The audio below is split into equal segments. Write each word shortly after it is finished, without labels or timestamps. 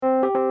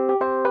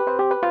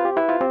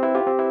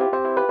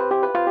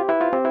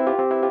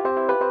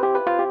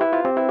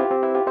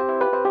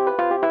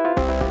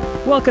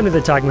Welcome to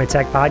the Talking with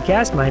Tech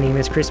podcast. My name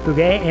is Chris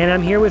Bouguet, and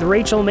I'm here with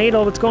Rachel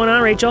Madel. What's going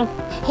on, Rachel?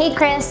 Hey,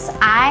 Chris.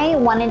 I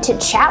wanted to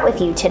chat with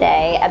you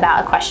today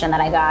about a question that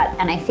I got,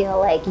 and I feel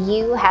like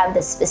you have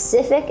the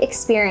specific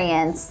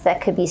experience that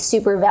could be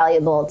super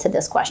valuable to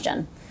this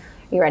question.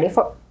 You ready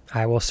for it?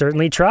 I will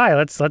certainly try.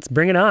 Let's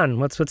bring it on.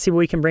 Let's see what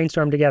we can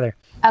brainstorm together.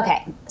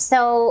 Okay,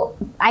 so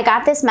I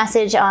got this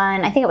message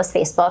on, I think it was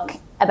Facebook,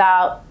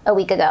 about a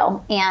week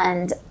ago,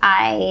 and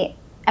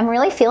I'm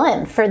really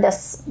feeling for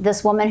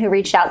this woman who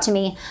reached out to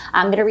me.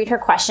 I'm going to read her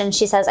question.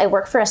 She says, I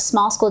work for a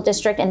small school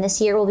district, and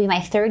this year will be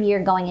my third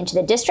year going into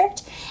the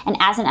district and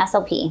as an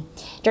SLP.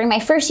 During my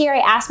first year, I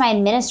asked my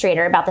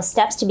administrator about the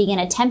steps to begin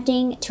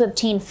attempting to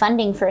obtain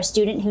funding for a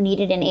student who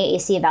needed an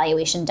AAC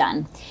evaluation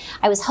done.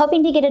 I was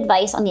hoping to get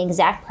advice on the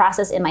exact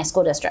process in my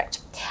school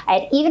district. I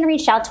had even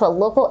reached out to a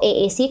local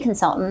AAC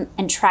consultant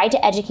and tried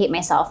to educate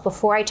myself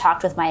before I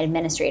talked with my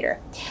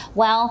administrator.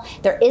 Well,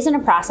 there isn't a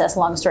process,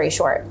 long story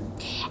short.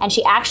 And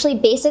she actually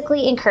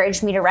basically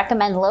encouraged me to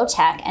recommend low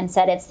tech and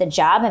said it's the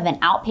job of an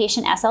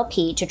outpatient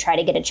SLP to try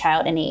to get a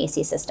child in the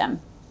AAC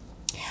system.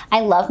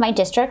 I love my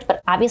district,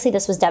 but obviously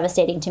this was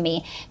devastating to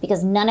me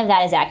because none of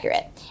that is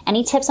accurate.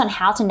 Any tips on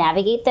how to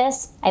navigate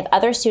this? I have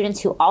other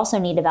students who also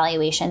need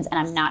evaluations, and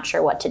I'm not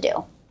sure what to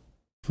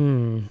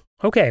do.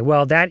 Okay,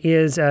 well, that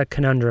is a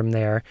conundrum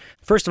there.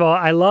 First of all,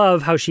 I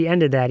love how she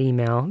ended that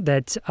email,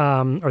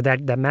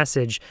 that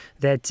message,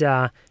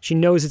 that she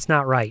knows it's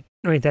not right.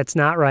 Right, that's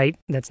not right.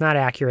 That's not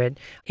accurate.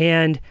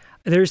 And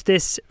there's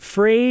this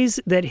phrase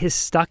that has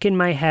stuck in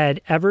my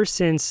head ever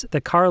since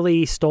the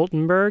Carly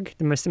Stoltenberg,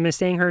 am I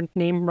saying her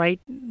name right,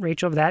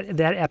 Rachel, that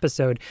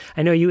episode?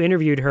 I know you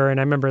interviewed her, and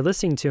I remember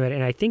listening to it,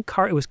 and I think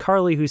it was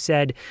Carly who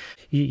said,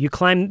 you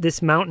climbed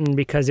this mountain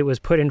because it was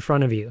put in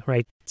front of you,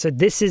 right? So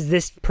this is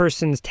this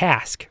person's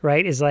task,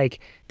 right? Is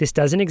like, this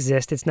doesn't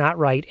exist, it's not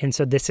right, and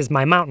so this is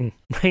my mountain,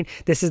 right?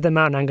 This is the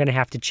mountain I'm going to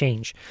have to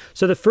change.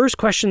 So the first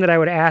question that I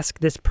would ask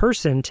this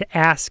person to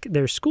ask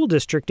their school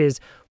district is,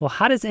 well,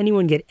 how does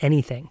anyone get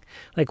anything?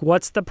 Like,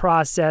 what's the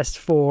process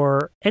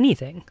for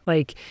anything?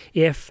 Like,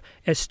 if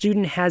a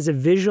student has a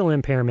visual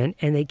impairment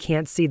and they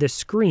can't see the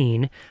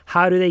screen,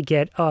 how do they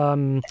get,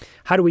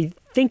 how do we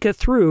think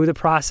through the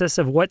process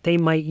of what they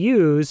might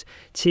use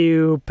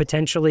to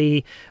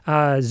potentially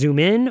zoom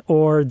in,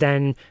 or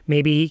then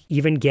maybe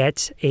even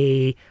get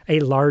a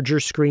larger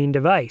screen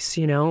device?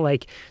 You know,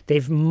 like, they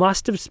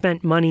must have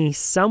spent money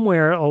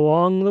somewhere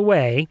along the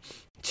way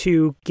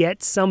to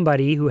get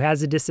somebody who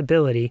has a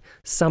disability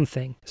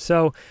something.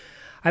 So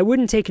I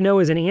wouldn't take no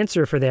as an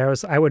answer for there.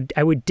 I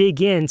would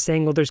dig in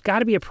saying, well, there's got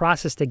to be a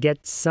process to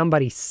get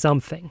somebody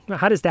something.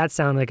 How does that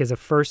sound like as a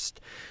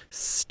first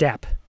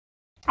step?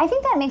 I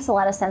think that makes a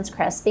lot of sense,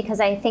 Chris, because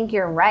I think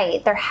you're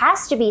right. There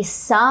has to be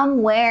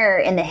somewhere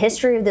in the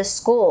history of this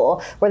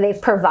school where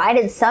they've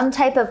provided some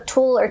type of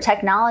tool or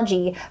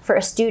technology for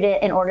a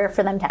student in order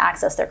for them to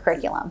access their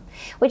curriculum,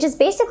 which is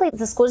basically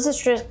the school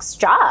district's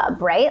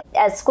job, right?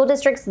 As school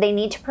districts, they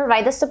need to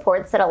provide the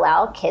supports that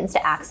allow kids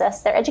to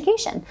access their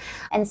education.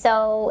 And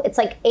so it's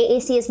like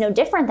AAC is no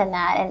different than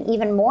that, and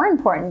even more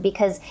important,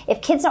 because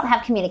if kids don't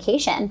have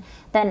communication,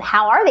 then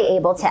how are they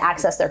able to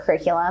access their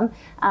curriculum?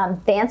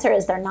 The answer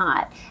is they're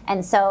not.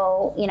 And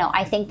so,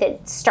 I think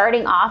that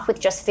starting off with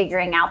just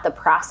figuring out the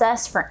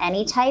process for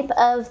any type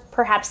of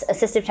perhaps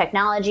assistive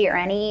technology or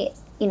any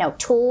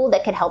tool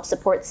that could help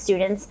support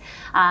students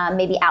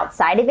maybe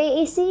outside of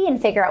AAC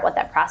and figure out what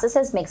that process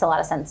is makes a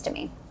lot of sense to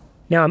me.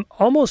 Now, I'm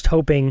almost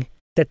hoping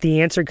that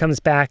the answer comes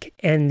back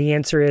and the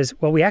answer is,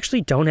 well, we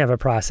actually don't have a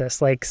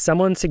process. Like,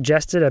 someone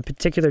suggested a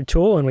particular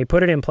tool and we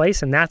put it in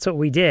place and that's what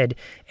we did.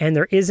 And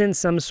there isn't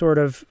some sort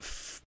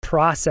of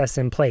process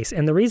in place.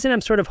 And the reason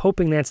I'm sort of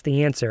hoping that's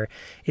the answer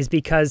is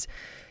because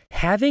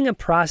having a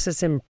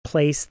process in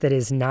place that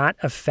is not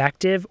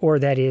effective or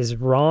that is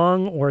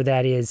wrong or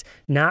that is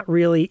not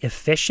really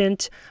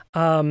efficient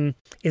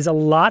is a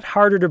lot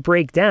harder to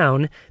break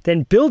down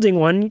than building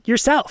one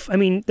yourself. I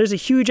mean, there's a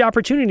huge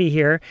opportunity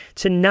here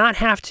to not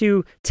have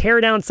to tear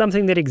down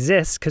something that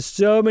exists because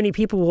so many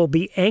people will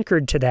be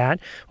anchored to that.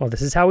 Well,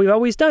 this is how we've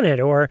always done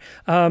it. Or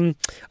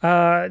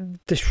I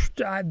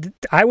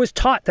was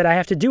taught that I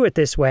have to do it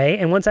this way.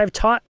 And once I've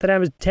taught that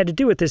had to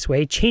do it this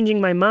way, changing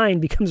my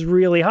mind becomes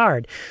really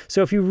hard.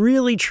 So if you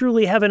really,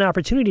 truly have an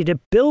opportunity to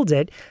build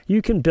it,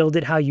 you can build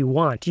it how you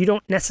want. You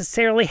don't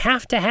necessarily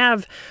have to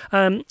have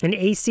an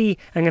AC,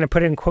 I'm going to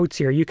put it in quotes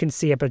here, you can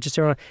see it, but just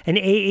an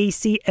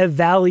AAC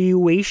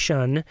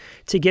evaluation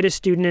to get a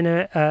student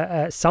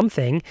in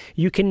something.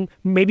 You can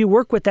maybe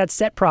work with that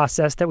set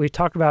process that we've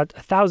talked about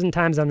 1,000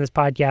 times on this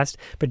podcast,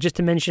 but just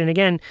to mention it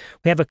again,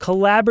 we have a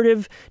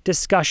collaborative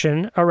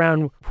discussion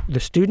around the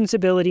student's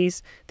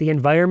abilities, the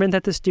environment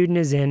that the student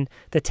is in,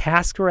 the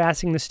task we're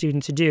asking the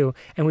student to do,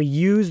 and we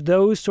use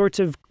those sorts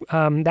of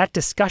that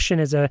discussion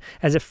as a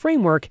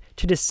framework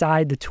to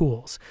decide the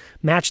tools.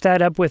 Match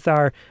that up with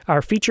our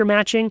feature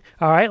matching.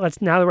 All right,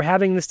 now that we're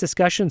having this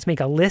discussion, let's make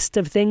a list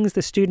of things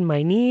the student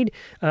might need.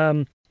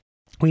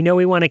 We know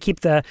we want to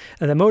keep the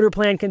motor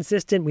plan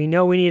consistent. We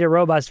know we need a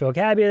robust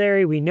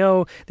vocabulary. We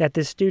know that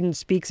the student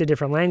speaks a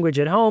different language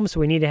at home, so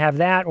we need to have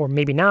that, or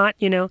maybe not,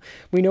 We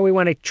know we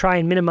want to try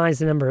and minimize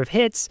the number of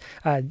hits.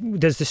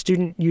 Does the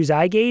student use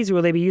eye gaze?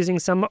 Will they be using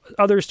some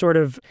other sort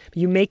of...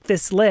 You make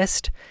this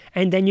list,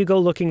 and then you go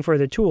looking for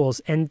the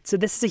tools. And so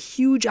this is a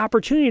huge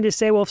opportunity to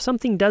say, well, if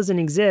something doesn't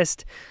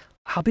exist,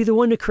 I'll be the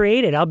one to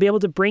create it. I'll be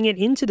able to bring it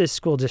into the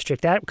school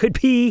district. That could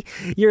be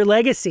your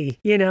legacy,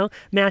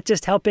 not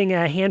just helping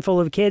a handful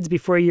of kids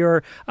before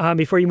you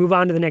move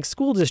on to the next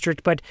school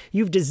district, but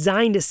you've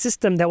designed a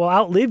system that will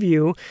outlive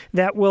you,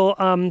 that will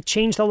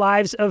change the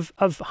lives of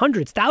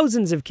hundreds,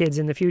 thousands of kids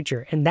in the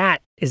future. And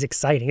that is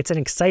exciting. It's an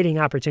exciting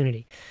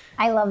opportunity.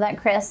 I love that,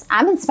 Chris.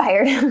 I'm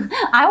inspired.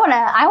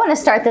 I want to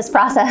start this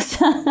process.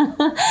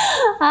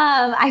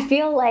 I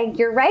feel like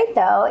you're right,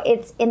 though.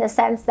 It's in the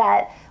sense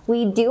that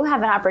we do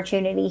have an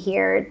opportunity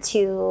here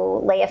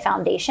to lay a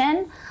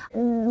foundation.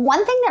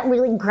 One thing that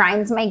really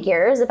grinds my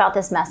gears about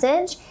this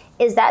message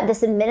is that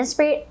this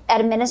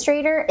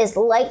administrator is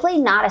likely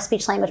not a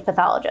speech language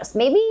pathologist.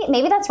 Maybe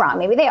that's wrong.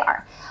 Maybe they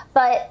are.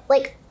 But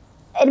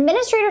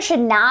administrators should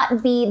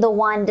not be the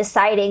one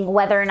deciding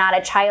whether or not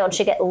a child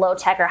should get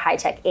low-tech or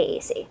high-tech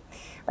AAC.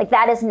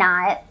 That's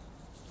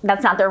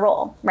not their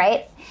role,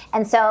 right?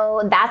 And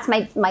so that's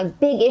my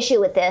big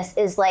issue with this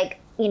is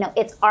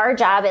it's our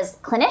job as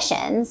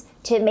clinicians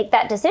to make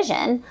that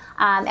decision.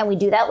 And we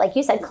do that, like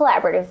you said,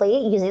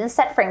 collaboratively using the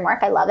SET framework.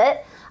 I love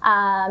it,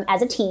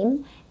 as a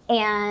team.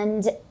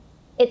 And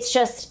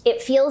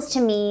it feels to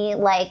me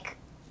like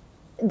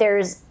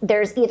there's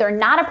either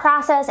not a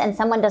process and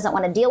someone doesn't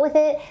want to deal with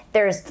it.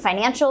 There's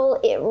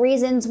financial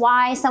reasons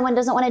why someone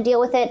doesn't want to deal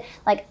with it.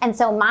 And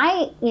so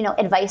my,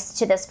 advice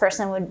to this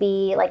person would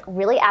be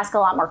really ask a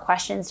lot more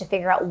questions to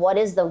figure out what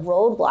is the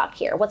roadblock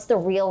here? What's the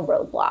real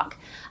roadblock?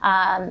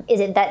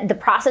 Is it that the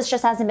process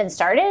just hasn't been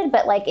started,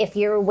 but if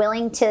you're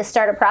willing to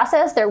start a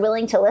process, they're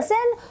willing to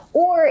listen?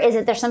 Or is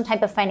it there's some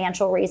type of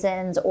financial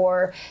reasons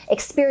or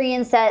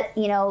experience that,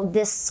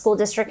 this school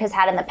district has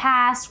had in the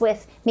past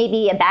with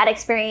maybe a bad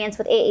experience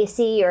with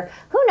AAC, or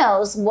who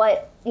knows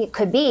what it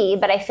could be.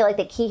 But I feel like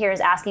the key here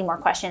is asking more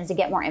questions to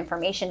get more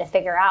information to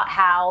figure out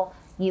how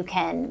you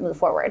can move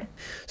forward.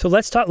 So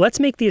let's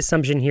make the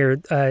assumption here,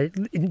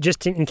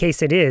 just in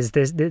case it is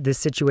this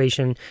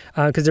situation,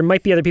 because there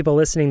might be other people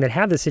listening that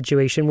have the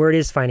situation where it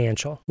is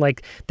financial.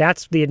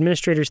 That's the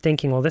administrator's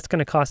thinking, well, that's going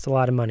to cost a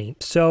lot of money.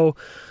 So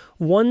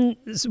one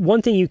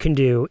thing you can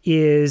do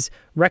is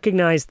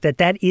recognize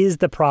that is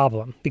the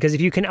problem. Because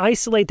if you can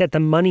isolate that the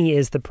money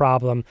is the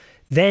problem,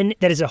 then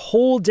that is a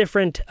whole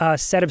different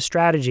set of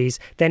strategies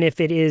than if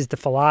it is the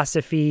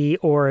philosophy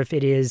or if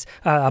it is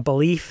a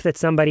belief that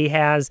somebody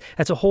has.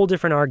 That's a whole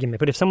different argument.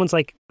 But if someone's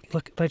like,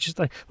 look,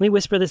 let me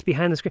whisper this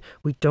behind the screen.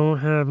 We don't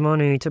have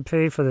money to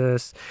pay for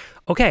this.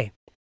 Okay,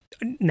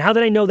 now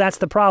that I know that's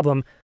the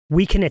problem,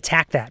 we can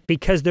attack that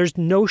because there's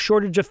no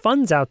shortage of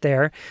funds out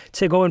there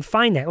to go and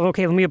find that.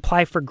 Okay, let me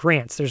apply for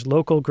grants. There's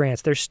local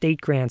grants. There's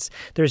state grants.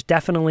 There's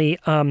definitely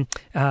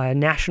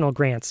national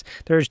grants.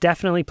 There's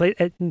definitely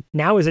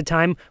now is a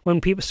time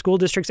when school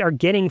districts are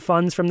getting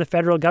funds from the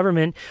federal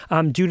government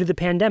due to the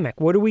pandemic.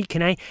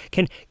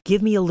 Can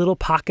give me a little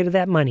pocket of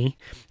that money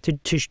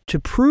to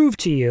prove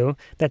to you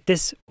that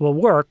this will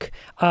work,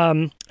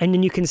 and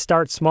then you can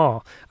start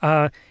small.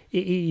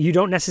 You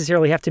don't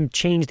necessarily have to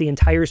change the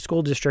entire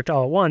school district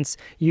all at once.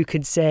 You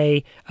could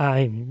say,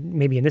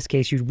 maybe in this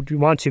case you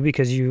want to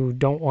because you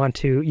want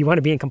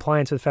to be in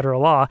compliance with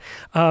federal law.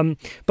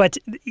 But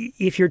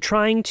if you're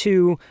trying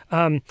to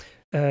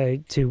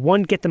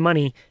get the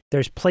money,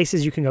 there's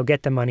places you can go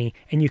get the money,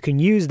 and you can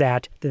use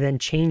that to then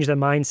change the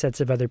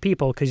mindsets of other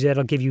people because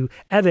that'll give you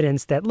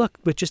evidence that, look,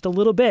 with just a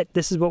little bit,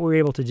 this is what we're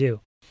able to do.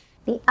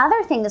 The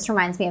other thing this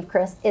reminds me of,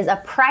 Chris, is a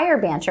prior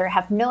banter. I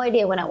have no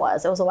idea when it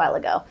was. It was a while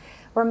ago.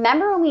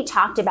 Remember when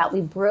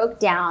we broke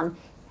down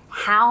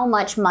how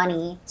much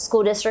money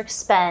school districts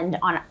spend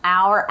on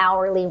our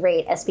hourly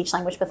rate as speech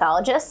language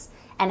pathologists,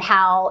 and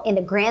how in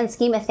the grand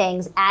scheme of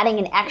things, adding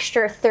an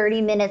extra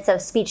 30 minutes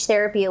of speech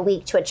therapy a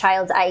week to a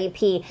child's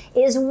IEP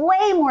is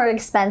way more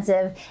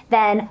expensive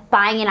than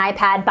buying an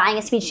iPad, buying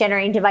a speech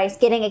generating device,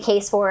 getting a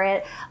case for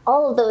it,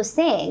 all of those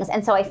things.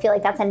 And so I feel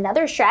like that's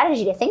another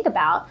strategy to think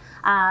about.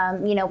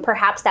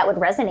 Perhaps that would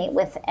resonate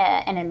with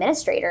an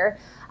administrator.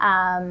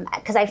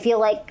 Because I feel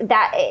like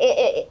that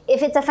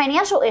if it's a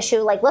financial issue,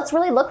 let's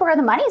really look where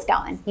the money's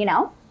going,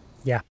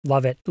 Yeah,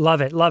 love it.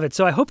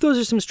 So I hope those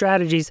are some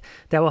strategies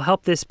that will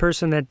help this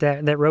person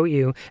that wrote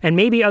you, and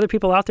maybe other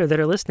people out there that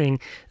are listening,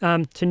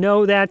 to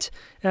know that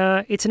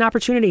it's an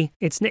opportunity.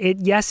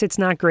 Yes, it's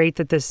not great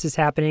that this is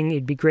happening.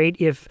 It'd be great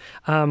if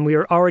we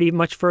were already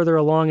much further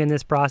along in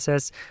this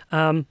process.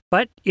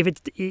 But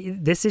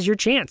this is your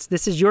chance.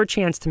 This is your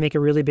chance to make a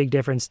really big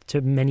difference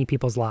to many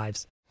people's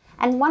lives.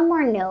 And one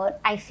more note,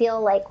 I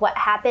feel like what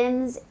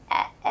happens,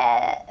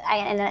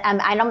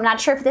 I'm not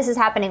sure if this is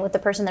happening with the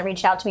person that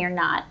reached out to me or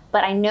not,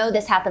 but I know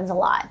this happens a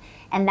lot.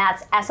 And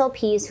that's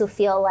SLPs who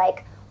feel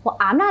like, well,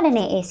 I'm not an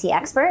AAC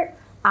expert.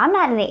 I'm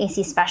not an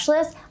AAC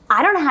specialist.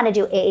 I don't know how to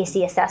do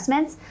AAC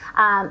assessments.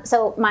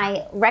 So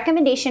my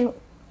recommendation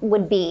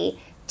would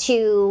be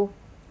to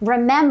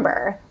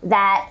remember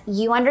that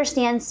you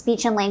understand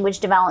speech and language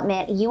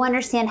development, you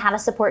understand how to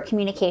support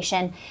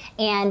communication,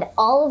 and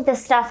all of the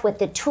stuff with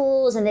the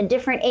tools and the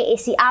different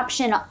AAC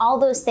option, all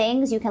those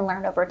things you can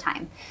learn over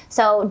time.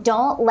 So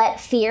don't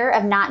let fear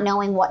of not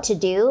knowing what to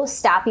do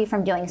stop you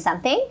from doing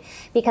something,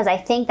 because I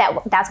think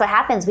that's what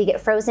happens. We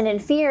get frozen in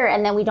fear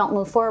and then we don't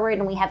move forward,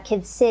 and we have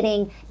kids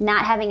sitting,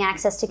 not having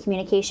access to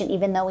communication,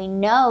 even though we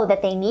know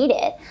that they need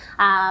it.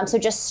 So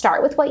just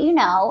start with what you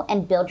know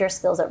and build your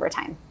skills over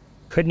time.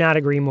 Could not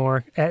agree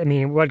more. I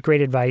mean, what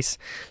great advice.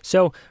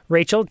 So,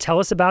 Rachel, tell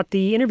us about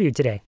the interview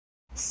today.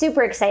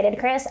 Super excited,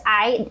 Chris.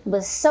 I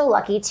was so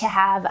lucky to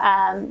have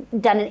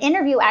done an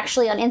interview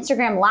actually on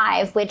Instagram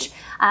Live, which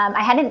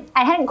I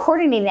hadn't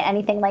coordinated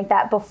anything like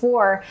that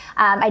before.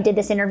 I did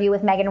this interview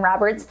with Megan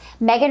Roberts.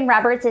 Megan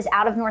Roberts is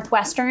out of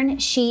Northwestern.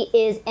 She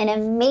is an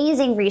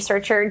amazing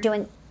researcher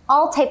doing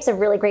all types of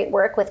really great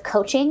work with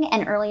coaching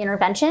and early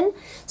intervention.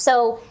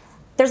 So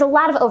there's a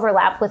lot of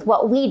overlap with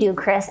what we do,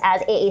 Chris,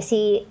 as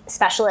AAC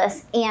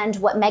specialists, and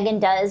what Megan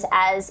does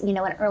as, an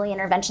early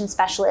intervention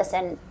specialist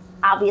and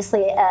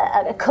obviously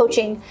a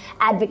coaching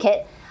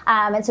advocate.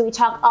 And so we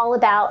talk all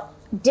about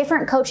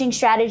different coaching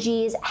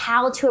strategies,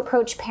 how to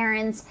approach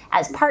parents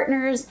as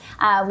partners.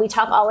 We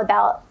talk all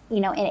about,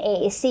 in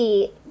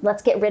AAC,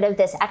 let's get rid of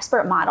this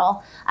expert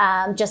model,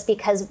 just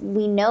because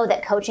we know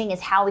that coaching is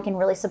how we can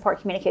really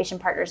support communication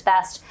partners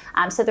best.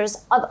 So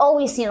I've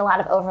always seen a lot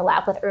of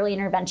overlap with early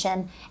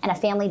intervention and a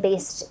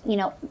family-based,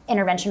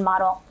 intervention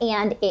model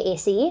and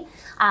AAC.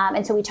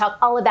 And so we talk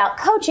all about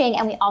coaching,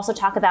 and we also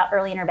talk about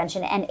early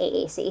intervention and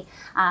AAC.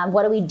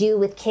 What do we do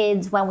with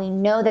kids when we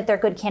know that they're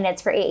good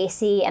candidates for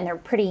AAC and they're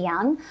pretty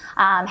young?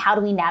 How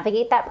do we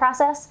navigate that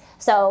process?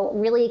 So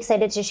really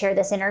excited to share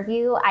this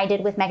interview I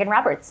did with Megan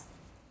Roberts.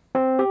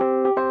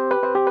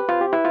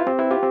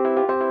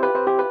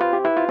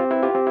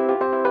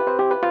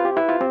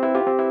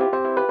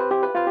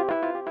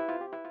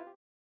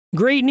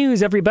 Great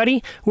news,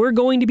 everybody. We're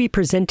going to be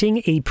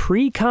presenting a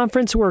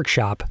pre-conference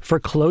workshop for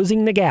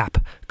Closing the Gap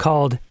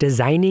called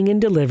Designing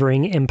and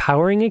Delivering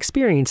Empowering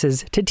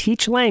Experiences to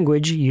Teach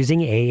Language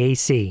Using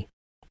AAC.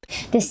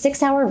 This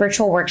 6-hour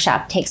virtual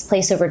workshop takes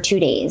place over 2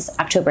 days,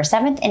 October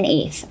 7th and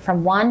 8th,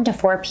 from 1 to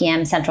 4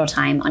 p.m. Central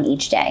Time on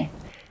each day.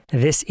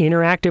 This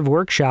interactive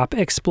workshop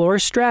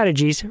explores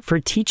strategies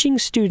for teaching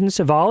students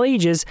of all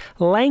ages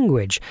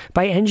language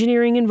by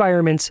engineering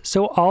environments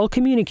so all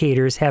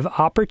communicators have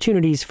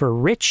opportunities for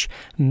rich,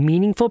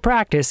 meaningful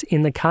practice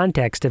in the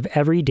context of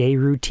everyday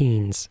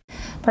routines.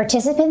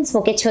 Participants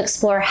will get to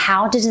explore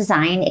how to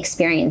design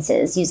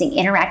experiences using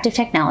interactive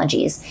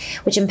technologies,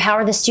 which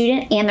empower the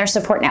student and their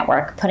support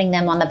network, putting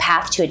them on the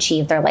path to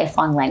achieve their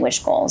lifelong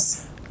language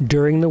goals.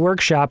 During the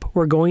workshop,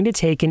 we're going to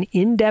take an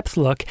in-depth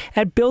look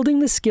at building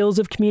the skills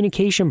of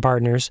communication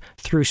partners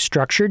through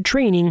structured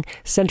training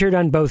centered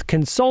on both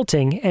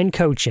consulting and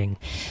coaching.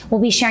 We'll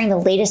be sharing the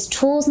latest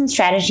tools and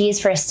strategies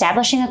for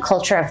establishing a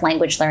culture of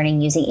language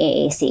learning using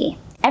AAC.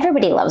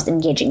 Everybody loves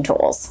engaging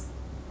tools.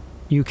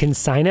 You can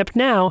sign up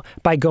now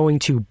by going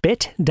to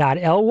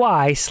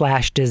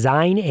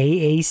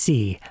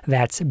bit.ly/designaac.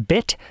 That's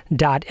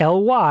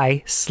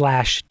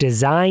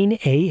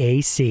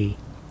bit.ly/designaac.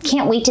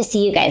 Can't wait to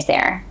see you guys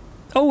there.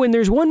 Oh, and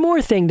there's one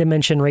more thing to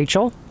mention,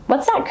 Rachel.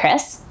 What's that,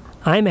 Chris?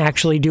 I'm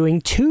actually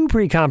doing 2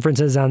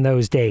 pre-conferences on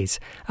those days.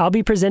 I'll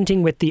be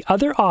presenting with the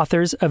other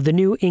authors of the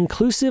new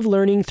Inclusive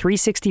Learning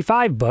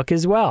 365 book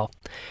as well.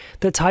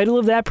 The title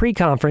of that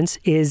pre-conference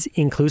is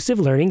Inclusive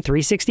Learning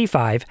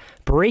 365,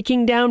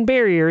 Breaking Down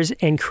Barriers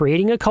and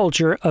Creating a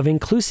Culture of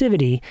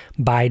Inclusivity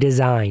by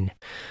Design.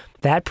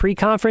 That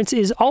pre-conference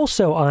is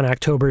also on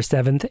October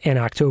 7th and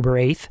October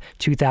 8th,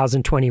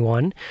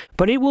 2021,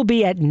 but it will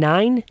be at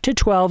 9 to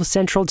 12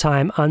 Central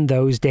Time on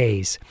those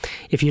days.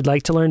 If you'd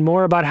like to learn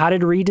more about how to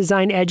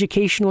redesign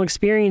educational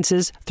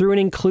experiences through an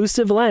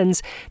inclusive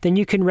lens, then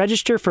you can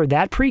register for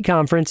that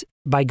pre-conference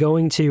by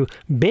going to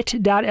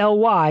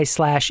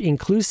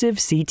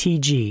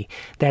bit.ly/inclusivectg.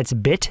 That's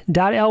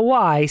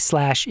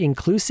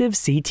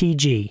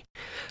bit.ly/inclusivectg.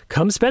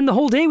 Come spend the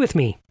whole day with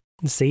me.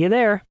 See you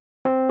there.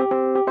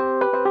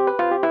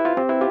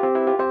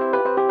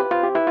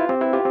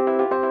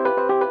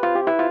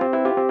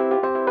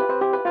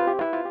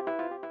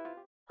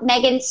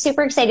 Megan,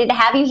 super excited to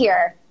have you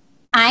here.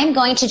 I'm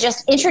going to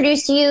just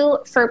introduce you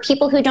for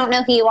people who don't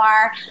know who you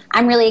are.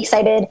 I'm really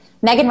excited.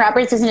 Megan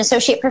Roberts is an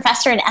associate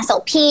professor in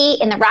SLP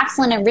in the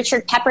Roxland and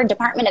Richard Pepper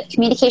Department of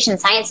Communication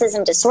Sciences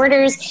and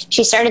Disorders.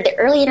 She started the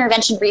Early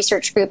Intervention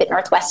Research Group at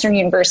Northwestern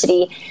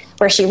University,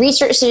 where she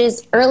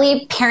researches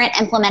early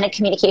parent-implemented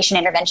communication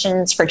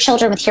interventions for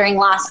children with hearing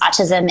loss,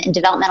 autism, and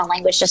developmental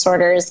language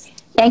disorders.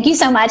 Thank you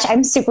so much.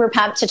 I'm super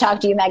pumped to talk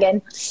to you,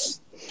 Megan.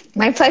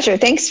 My pleasure.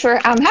 Thanks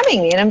for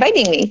having me and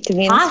inviting me to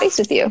be in the space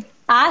with you.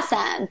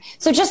 Awesome.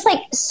 So just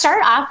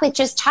start off with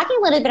just talking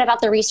a little bit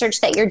about the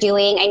research that you're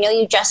doing. I know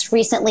you just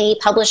recently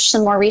published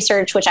some more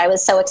research, which I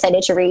was so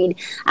excited to read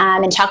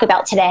and talk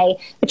about today,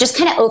 but just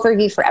kind of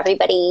overview for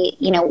everybody,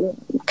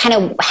 kind kind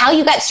of how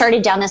you got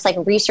started down this like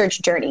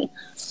research journey.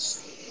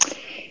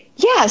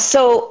 Yeah,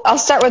 so I'll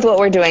start with what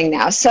we're doing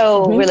now.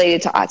 So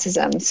related to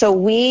autism. So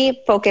we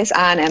focus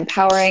on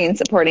empowering and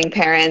supporting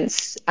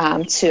parents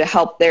to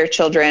help their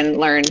children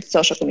learn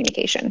social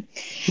communication.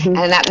 And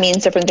that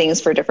means different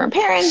things for different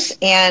parents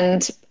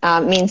and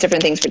means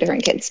different things for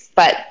different kids.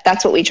 But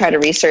that's what we try to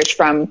research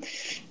from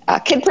a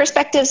kid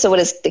perspective. So what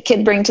does the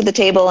kid bring to the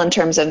table in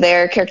terms of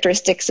their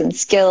characteristics and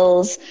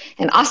skills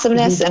and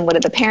awesomeness? And what do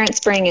the parents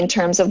bring in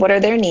terms of what are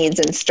their needs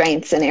and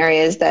strengths and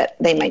areas that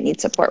they might need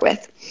support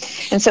with?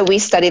 And so we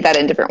study that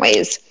in different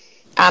ways.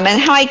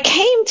 And how I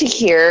came to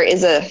here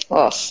is it's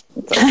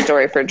a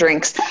story for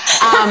drinks.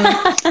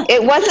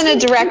 It wasn't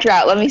a direct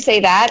route, let me say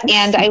that.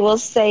 And I will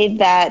say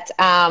that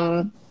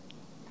all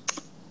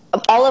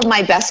of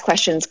my best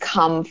questions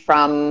come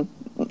from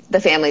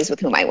the families with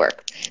whom I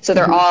work. So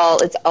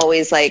it's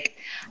always like,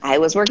 I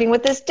was working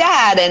with this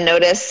dad and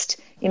noticed,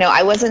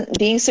 I wasn't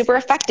being super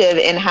effective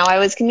in how I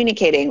was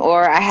communicating,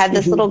 or I had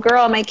this little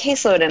girl on my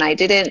caseload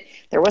and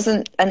there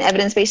wasn't an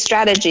evidence-based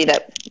strategy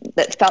that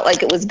felt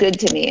like it was good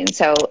to me. And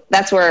so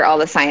that's where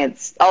all of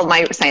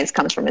my science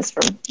comes from, is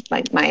from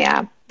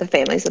the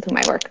families with whom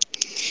I work.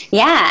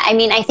 Yeah. I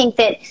mean, I think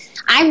that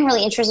I'm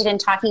really interested in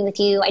talking with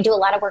you. I do a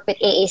lot of work with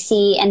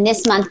AAC, and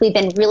this month we've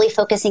been really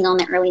focusing on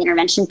the early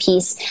intervention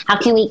piece. How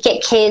can we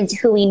get kids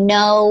who we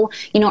know,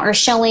 are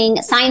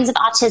showing signs of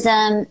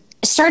autism?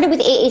 Started with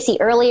AAC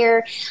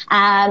earlier,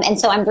 and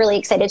so I'm really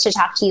excited to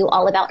talk to you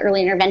all about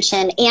early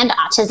intervention and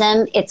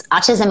autism. It's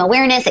Autism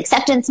Awareness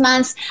Acceptance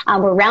Month.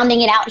 We're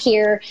rounding it out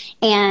here,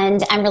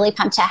 and I'm really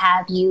pumped to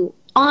have you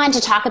on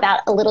to talk about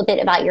a little bit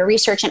about your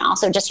research and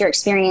also just your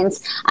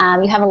experience.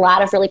 You have a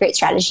lot of really great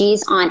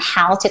strategies on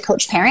how to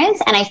coach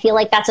parents, and I feel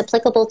like that's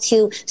applicable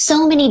to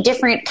so many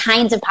different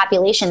kinds of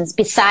populations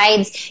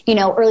besides,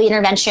 early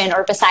intervention,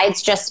 or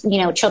besides just,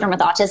 children with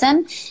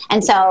autism.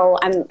 And so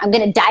I'm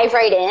going to dive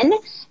right in.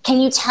 Can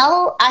you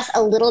tell us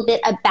a little bit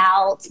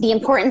about the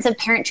importance of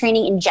parent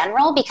training in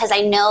general? Because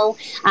I know,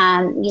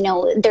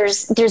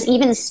 there's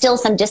even still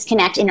some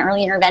disconnect in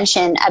early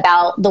intervention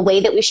about the way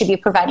that we should be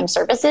providing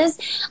services.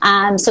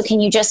 So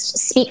can you just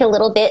speak a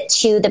little bit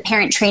to the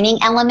parent training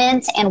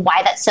element and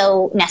why that's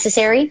so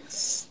necessary?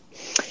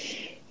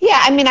 Yeah,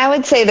 I mean, I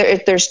would say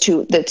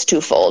that's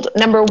twofold.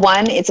 Number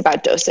one, it's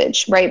about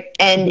dosage, right?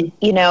 And,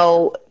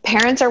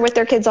 parents are with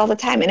their kids all the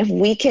time. And if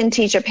we can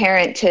teach a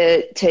parent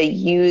to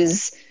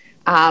use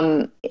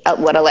a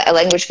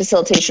language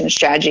facilitation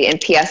strategy. And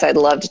P.S. I'd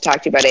love to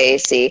talk to you about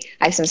AAC.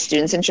 I have some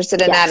students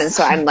interested in that, and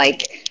so I'm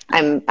like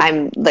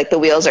the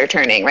wheels are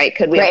turning. Right?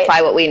 Could we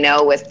apply what we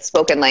know with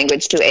spoken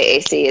language to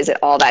AAC? Is it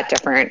all that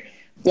different?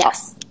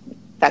 Yes.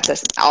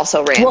 That's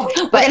also random. Well,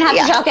 we're going to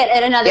have to talk it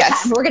at another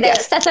time. We're going to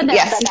set some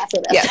notes after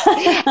this. Yes.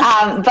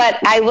 But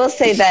I will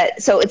say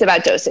that, so it's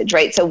about dosage,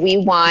 right? So we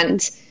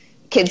want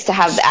kids to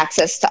have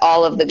access to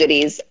all of the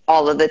goodies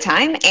all of the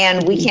time.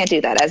 And we can't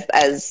do that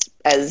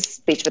as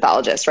speech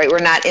pathologists, right? We're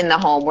not in the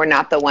home. We're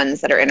not the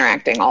ones that are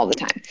interacting all the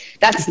time.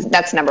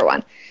 That's number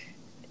one.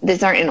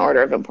 These aren't in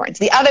order of importance.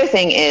 The other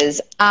thing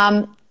is,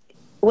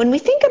 when we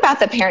think about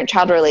the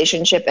parent-child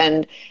relationship,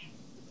 and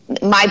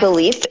my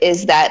belief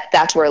is that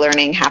that's where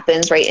learning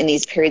happens, right? In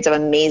these periods of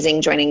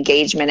amazing joint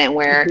engagement, and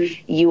where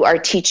you are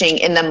teaching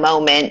in the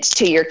moment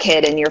to your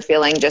kid and you're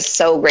feeling just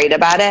so great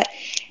about it.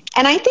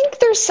 And I think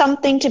there's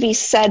something to be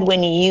said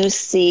when you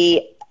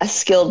see a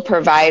skilled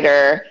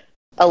provider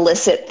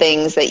elicit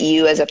things that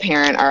you as a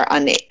parent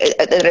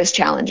that is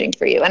challenging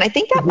for you. And I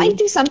think that might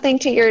do something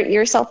to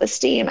your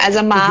self-esteem as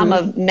a mom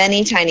of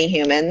many tiny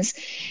humans.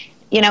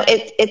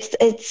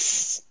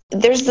 It's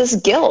there's this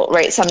guilt,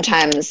 right?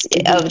 Sometimes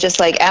of just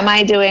like, am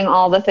I doing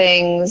all the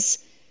things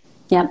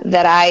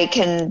that I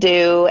can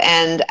do?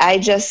 And I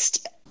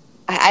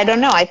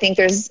don't know. I think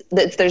there's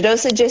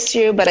dosage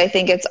issue, but I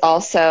think it's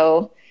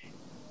also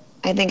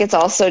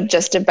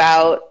just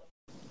about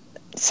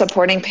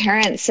supporting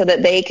parents so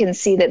that they can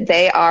see that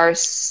they are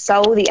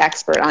so the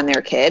expert on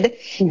their kid.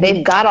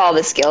 They've got all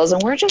the skills,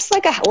 and we're just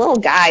like a little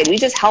guide. We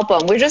just help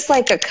them. We're just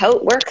like a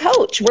coach. We're a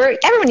coach.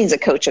 Everyone needs a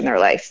coach in their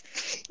life.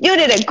 You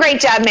did a great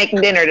job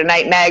making dinner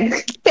tonight,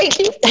 Meg. Thank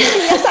you.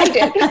 Yes, I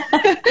did.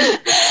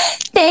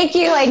 Thank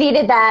you. I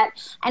needed that.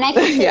 And I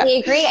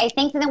completely agree. I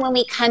think that when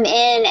we come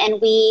in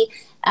and we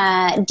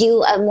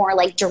do a more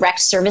like direct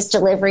service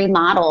delivery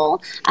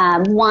model.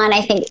 One,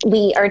 I think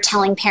we are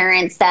telling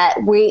parents that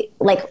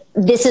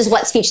this is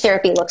what speech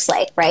therapy looks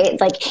like, right?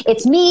 Like,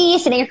 it's me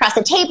sitting across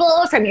the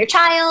table from your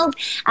child.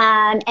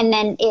 And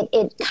then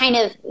it kind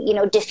of,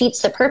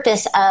 defeats the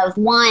purpose of,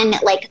 one,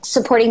 like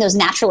supporting those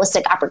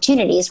naturalistic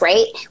opportunities,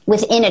 right?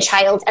 Within a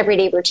child's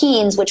everyday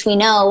routines, which we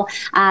know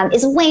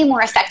is way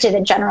more effective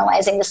at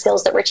generalizing the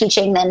skills that we're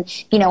teaching than,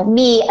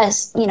 me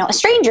as, a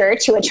stranger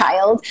to a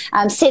child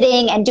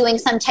sitting and doing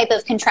some type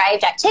of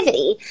contrived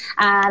activity.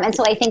 And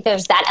so I think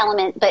there's that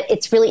element, but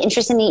it's really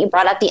interesting that you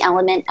brought up the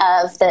element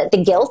of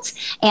the guilt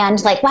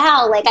and like,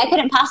 wow, like I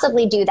couldn't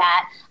possibly do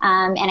that.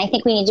 And I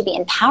think we need to be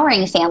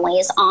empowering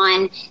families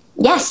on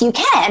Yes, you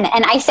can.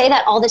 And I say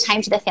that all the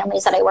time to the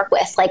families that I work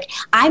with. Like,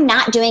 I'm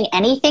not doing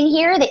anything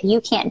here that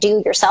you can't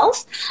do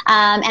yourself.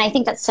 And I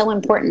think that's so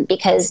important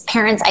because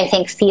parents, I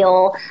think,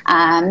 feel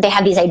they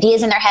have these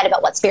ideas in their head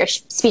about what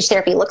speech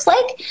therapy looks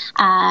like.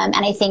 And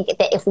I think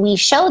that if we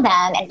show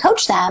them and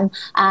coach them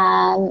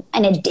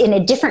in a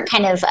different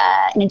kind of,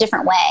 in a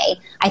different way,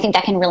 I think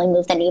that can really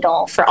move the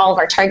needle for all of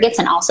our targets,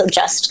 and also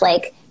just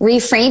like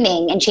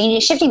reframing and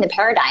shifting the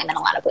paradigm in a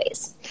lot of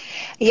ways.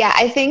 Yeah,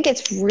 I think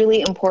it's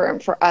really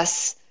important for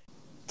us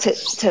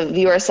to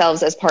view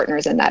ourselves as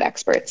partners and not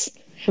experts,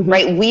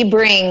 right? We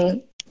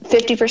bring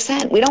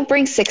 50%. We don't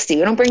bring 60.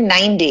 We don't bring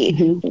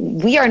 90.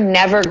 We are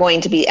never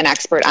going to be an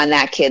expert on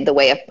that kid the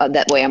way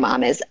a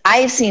mom is.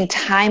 I've seen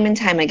time and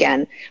time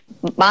again,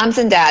 moms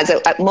and dads,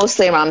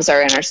 mostly moms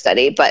are in our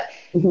study, but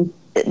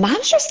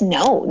moms just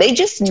know. They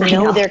just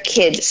know their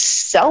kid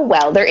so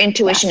well. Their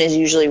intuition is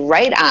usually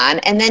right on.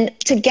 And then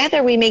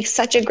together we make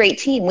such a great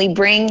team.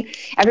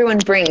 Everyone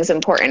brings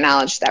important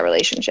knowledge to that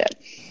relationship.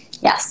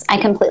 Yes, I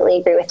completely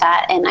agree with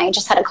that. And I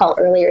just had a call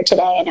earlier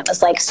today, and it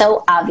was like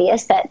so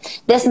obvious that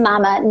this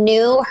mama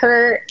knew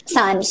her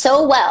son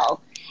so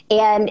well.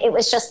 And it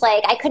was just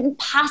like, I couldn't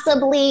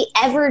possibly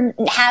ever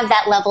have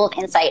that level of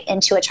insight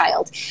into a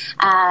child.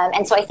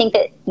 And so I think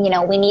that,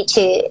 we need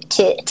to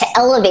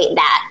elevate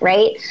that,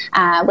 right,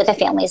 with the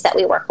families that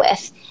we work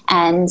with.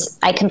 And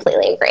I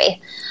completely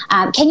agree.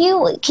 Can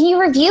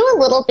you review a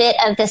little bit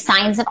of the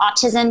signs of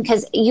autism?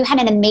 Because you had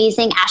an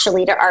amazing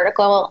Ashley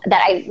article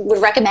that I would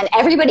recommend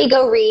everybody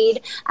go read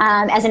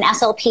as an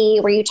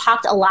SLP, where you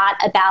talked a lot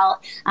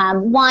about,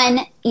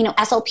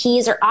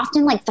 SLPs are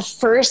often like the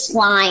first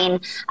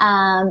line.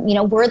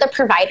 We're the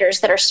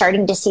providers that are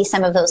starting to see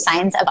some of those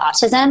signs of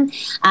autism.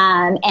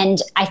 And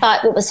I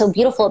thought what was so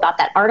beautiful about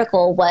that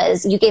article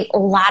was you gave a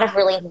lot of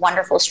really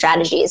wonderful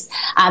strategies.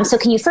 So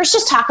can you first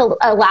just talk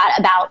a lot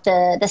about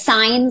the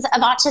signs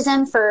of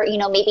autism for,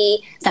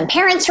 maybe some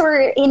parents who are,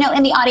 in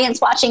the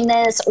audience watching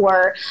this,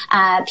 or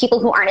people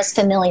who aren't as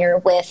familiar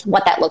with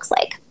what that looks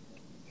like?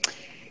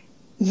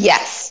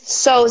 Yes.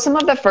 So some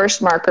of the first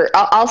marker,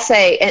 I'll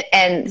say,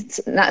 and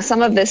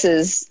some of this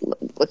is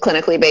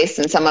clinically based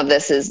and some of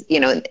this is,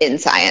 in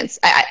science,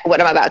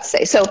 what I'm about to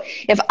say. So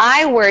if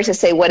I were to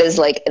say what is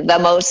like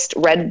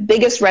the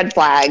biggest red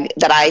flag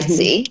that I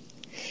see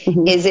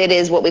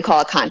is what we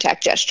call a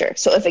contact gesture.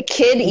 So if a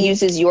kid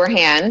uses your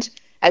hand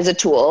as a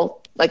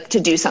tool, like to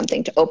do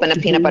something, to open a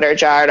peanut butter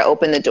jar, to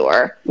open the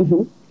door,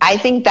 I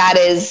think that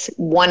is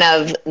one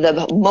of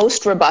the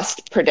most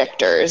robust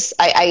predictors.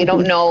 I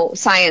don't know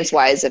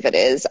science-wise if it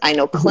is. I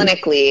know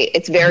clinically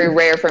it's very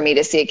rare for me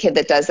to see a kid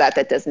that does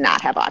that does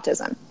not have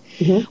autism.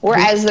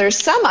 Whereas there's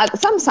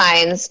some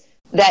signs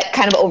that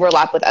kind of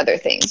overlap with other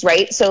things,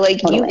 right? So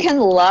like you can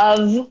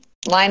love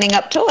lining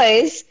up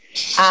toys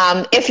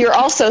if you're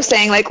also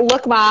saying like,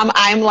 look, mom,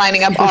 I'm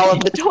lining up all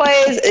of the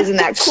toys. Isn't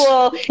that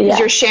cool? Because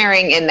you're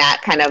sharing in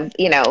that kind of,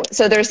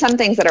 so there's some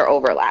things that are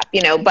overlap,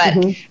 but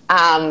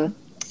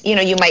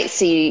you might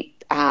see,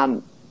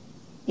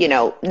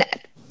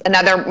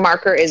 another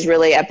marker is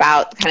really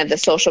about kind of the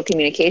social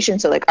communication.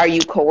 So like, are you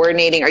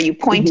coordinating? Are you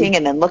pointing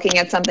and then looking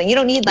at something? You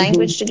don't need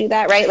language to do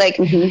that, right? Like,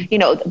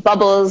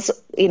 bubbles,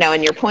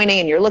 and you're pointing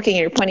and you're looking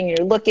and you're pointing and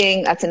you're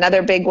looking. That's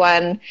another big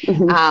one.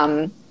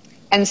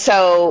 And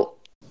so,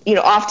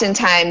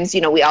 oftentimes,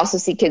 we also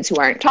see kids who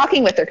aren't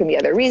talking, but there can be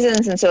other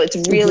reasons. And so it's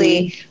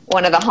really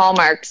one of the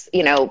hallmarks,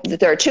 that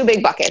there are two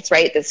big buckets,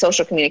 right? The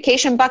social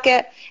communication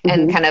bucket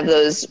and kind of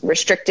those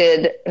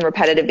restricted and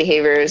repetitive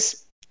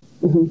behaviors,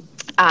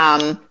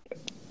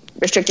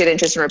 restricted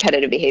interest and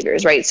repetitive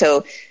behaviors, right?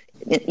 So,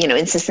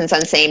 insistence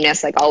on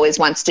sameness, like always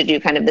wants to do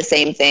kind of the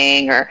same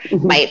thing, or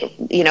might,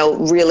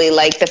 really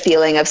like the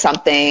feeling of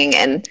something.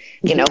 And,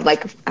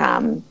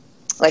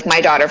 like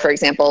my daughter, for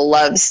example,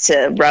 loves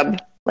to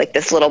rub like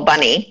this little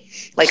bunny,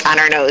 like on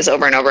her nose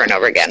over and over and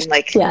over again.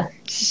 Like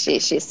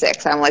she's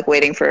 6. I'm like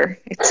waiting for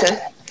it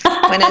to,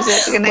 when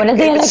is it when is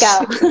it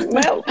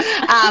gonna go?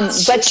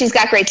 But she's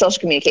got great social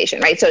communication,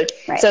 right? So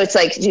it's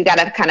like, you got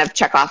to kind of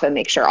check off and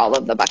make sure all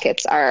of the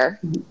buckets are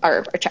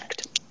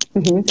checked.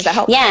 Does that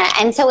help? Yeah.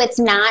 And so it's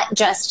not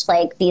just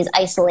like these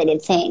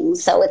isolated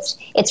things. So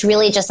it's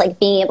really just like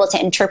being able to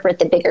interpret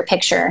the bigger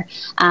picture.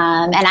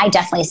 And I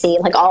definitely see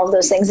like all of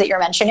those things that you're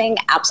mentioning.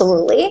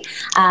 Absolutely.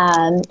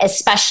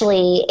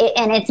 Especially,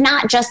 and it's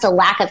not just a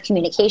lack of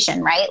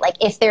communication, right? Like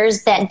if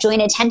there's that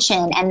joint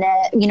attention and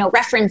the,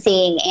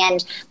 referencing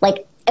and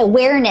like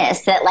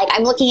awareness that like,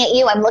 I'm looking at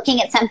you, I'm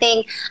looking at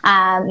something,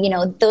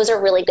 those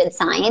are really good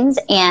signs.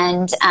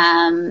 And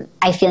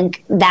I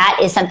think that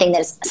is something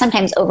that's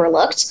sometimes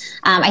overlooked.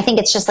 I think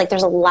it's just like,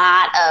 there's a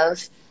lot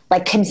of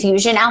like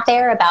confusion out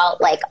there about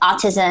like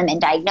autism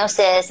and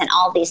diagnosis and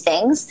all of these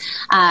things.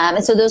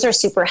 And so those are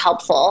super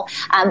helpful.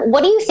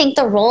 What do you think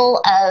the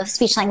role of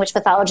speech language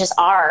pathologists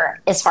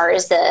are as far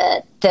as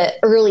the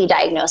early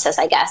diagnosis,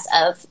 I guess,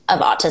 of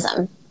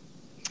autism?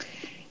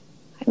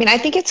 I mean, I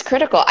think it's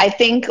critical. I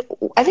think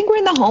we're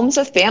in the homes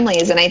of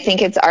families, and I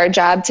think it's our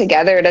job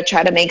together to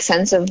try to make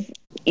sense of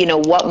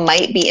what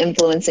might be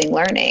influencing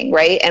learning,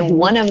 right? And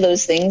one of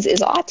those things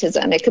is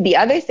autism. It could be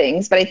other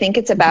things, but I think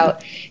it's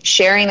about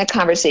sharing the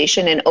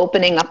conversation and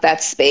opening up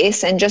that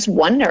space and just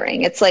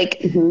wondering. It's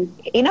like,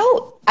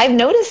 I've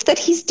noticed that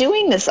he's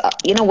doing this.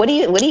 What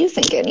are you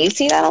thinking? You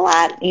see that a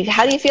lot.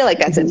 How do you feel like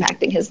that's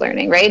impacting his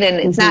learning, right? And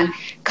it's not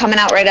coming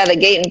out right out of the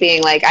gate and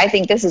being like, I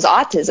think this is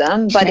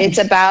autism, but it's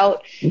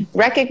about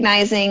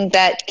recognizing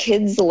that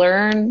kids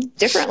learn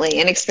differently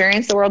and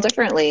experience the world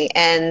differently.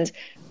 And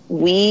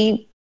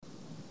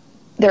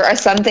there are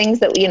some things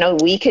that,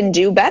 we can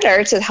do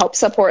better to help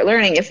support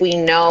learning if we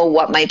know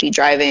what might be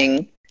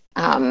driving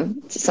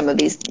some of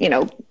these,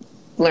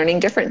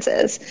 learning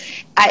differences.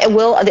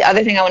 The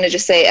other thing I want to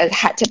just say, a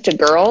hat tip to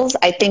girls,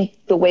 I think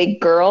the way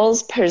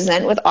girls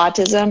present with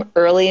autism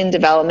early in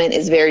development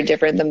is very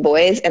different than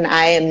boys. And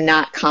I am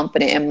not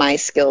confident in my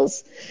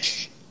skills.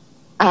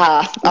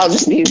 I'll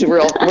just be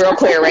real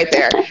clear right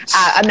there.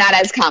 I'm not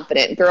as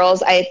confident.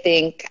 Girls, I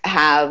think,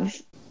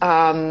 have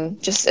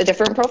just a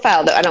different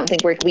profile that I don't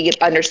think we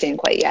understand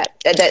quite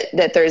yet.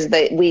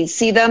 That we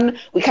see them,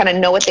 we kind of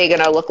know what they're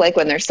going to look like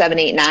when they're 7,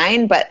 8,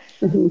 9, but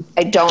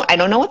I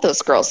don't know what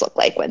those girls look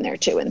like when they're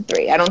 2 and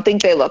 3. I don't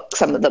think they look,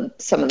 some of them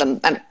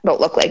don't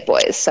look like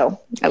boys. So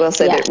I will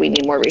say that we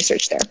need more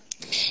research there.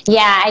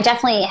 Yeah, I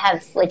definitely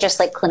have just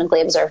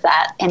clinically observed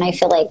that. And I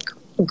feel like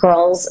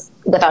girls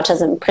with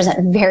autism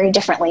present very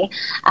differently.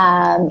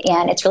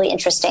 And it's really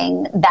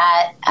interesting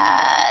that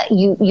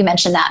you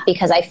mentioned that,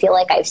 because I feel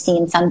like I've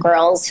seen some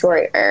girls who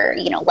are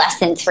less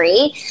than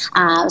 3,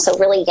 so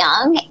really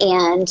young,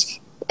 and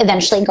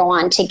eventually go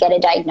on to get a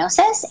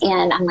diagnosis.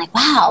 And I'm like,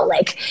 wow,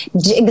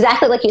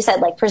 exactly like you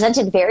said,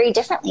 presented very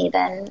differently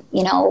than,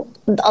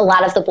 a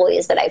lot of the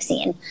boys that I've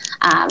seen.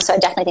 So I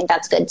definitely think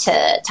that's good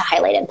to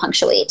highlight and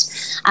punctuate.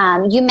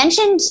 You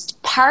mentioned,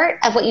 part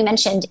of what you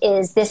mentioned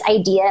is this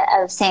idea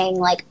of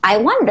saying I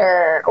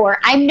wonder, or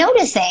I'm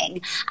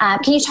noticing.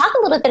 Can you talk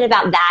a little bit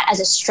about that as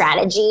a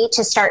strategy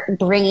to start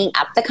bringing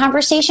up the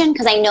conversation?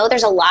 Because I know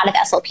there's a lot of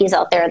SLPs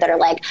out there that are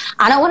like,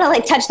 I don't want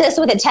to touch this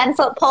with a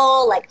 10-foot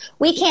pole.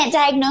 We can't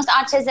diagnose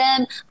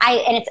autism.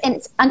 And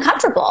it's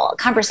uncomfortable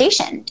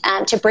conversation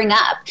to bring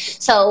up.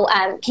 So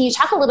can you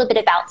talk a little bit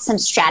about some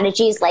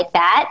strategies like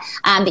that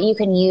that you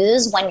can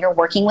use when you're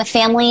working with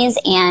families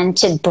and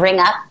to bring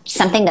up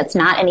something that's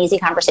not an easy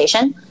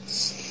conversation?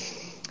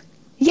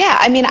 Yeah,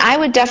 I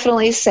would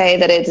definitely say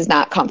that it is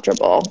not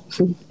comfortable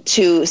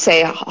to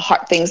say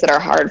things that are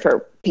hard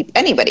for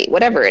anybody,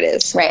 whatever it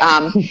is. Right.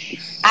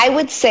 I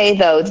would say,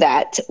 though,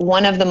 that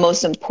one of the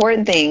most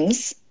important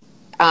things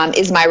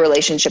is my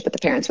relationship with the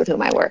parents with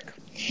whom I work.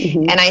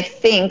 And I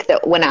think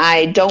that when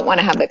I don't want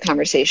to have that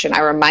conversation, I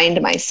remind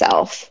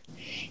myself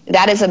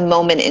that is a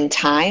moment in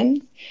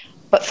time.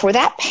 But for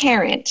that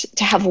parent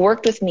to have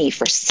worked with me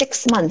for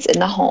 6 months in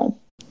the home,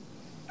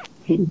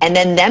 and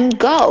then them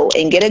go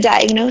and get a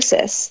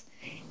diagnosis,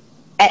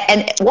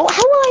 and how will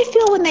I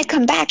feel when they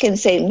come back and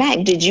say,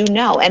 Meg, did you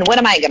know? And what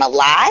am I going to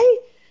lie?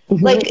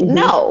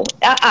 No,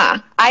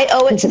 I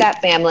owe it to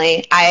that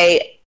family.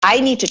 I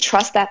need to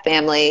trust that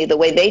family the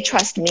way they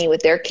trust me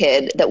with their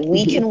kid, that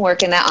we can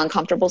work in that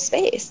uncomfortable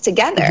space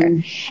together,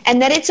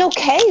 and that it's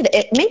okay.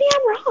 Maybe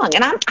I'm wrong,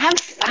 and I'm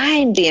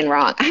fine being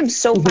wrong. I'm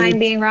so fine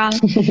being wrong.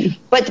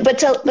 But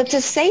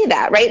to say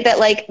that, right? That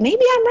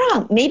maybe I'm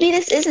wrong. Maybe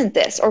this isn't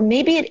this, or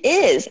maybe it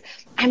is.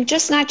 I'm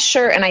just not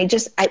sure. And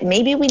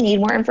maybe we need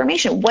more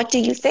information. What do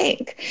you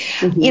think?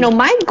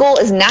 My goal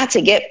is not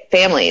to get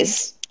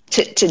families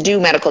to do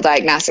medical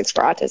diagnostics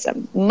for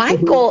autism. My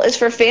goal is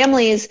for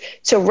families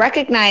to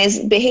recognize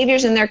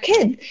behaviors in their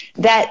kid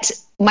that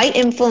might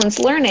influence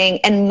learning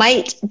and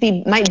might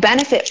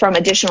benefit from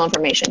additional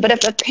information. But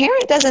if a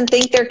parent doesn't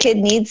think their kid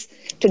needs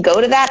to go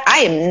to that,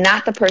 I am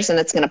not the person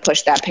that's going to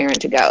push that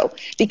parent to go,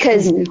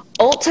 because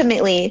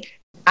ultimately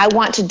I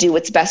want to do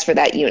what's best for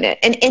that unit.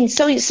 And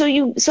so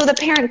the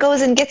parent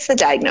goes and gets the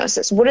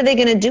diagnosis. What are they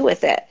going to do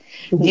with it?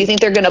 Do you think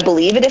they're going to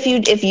believe it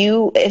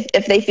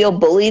if they feel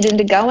bullied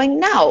into going?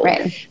 No,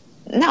 right.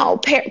 No.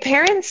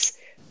 Parents,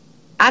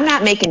 I'm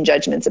not making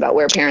judgments about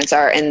where parents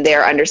are and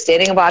their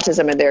understanding of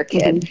autism of their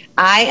kid.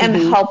 I am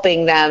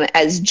helping them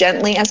as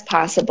gently as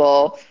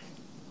possible.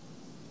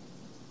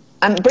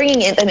 I'm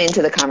bringing them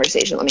into the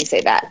conversation. Let me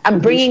say that. I'm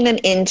bringing them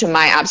into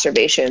my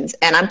observations,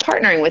 and I'm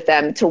partnering with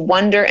them to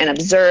wonder and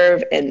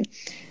observe and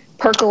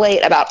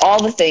percolate about all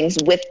the things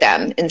with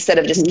them, instead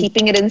of just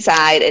keeping it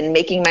inside and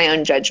making my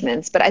own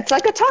judgments. But it's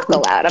like a talk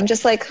aloud. I'm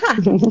just like,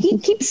 he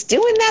keeps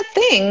doing that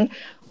thing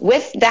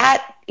with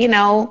that,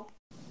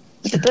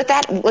 with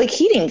that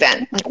heating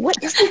vent. What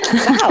is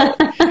that about?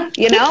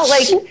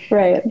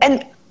 Right.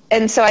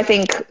 And so I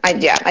think,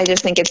 I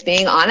just think it's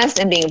being honest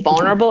and being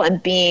vulnerable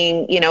and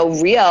being,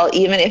 real,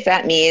 even if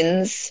that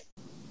means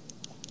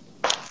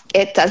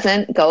it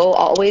doesn't go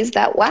always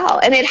that well.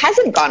 And it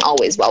hasn't gone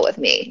always well with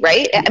me,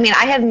 right?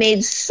 I have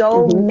made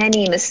so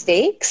many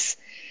mistakes.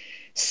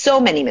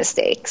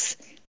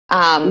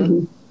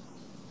 But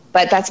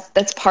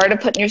that's part of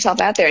putting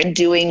yourself out there and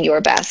doing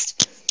your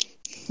best.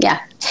 Yeah.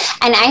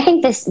 And I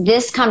think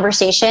this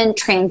conversation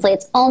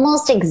translates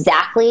almost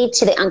exactly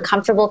to the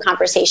uncomfortable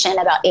conversation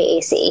about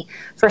AAC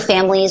for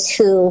families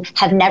who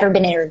have never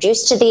been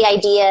introduced to the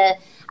idea.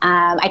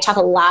 I talk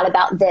a lot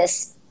about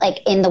this, like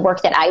in the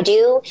work that I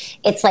do.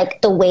 It's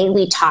like the way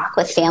we talk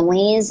with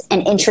families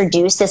and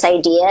introduce this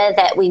idea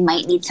that we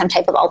might need some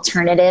type of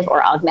alternative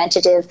or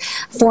augmentative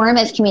form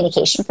of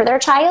communication for their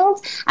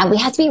child. We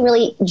have to be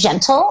really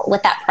gentle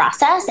with that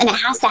process, and it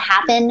has to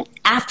happen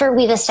after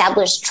we've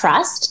established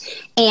trust,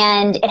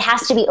 and it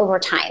has to be over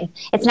time.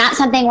 It's not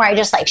something where I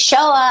just like show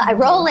up, I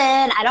roll in,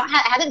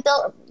 I haven't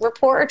built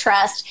rapport or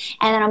trust,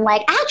 and then I'm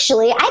like,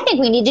 actually, I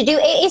think we need to do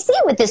AAC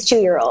with this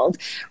 2-year-old,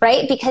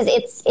 right? Because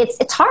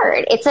it's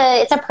hard. It's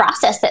a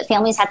process that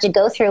families have to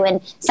go through, and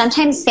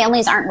sometimes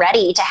families aren't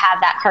ready to have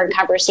that hard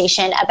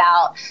conversation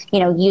about,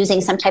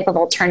 using some type of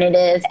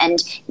alternative, and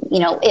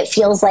it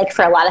feels like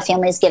for a lot of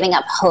families giving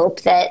up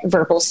hope that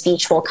verbal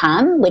speech will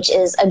come, which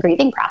is a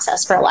grieving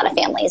process for a lot of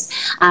families.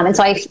 And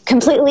so I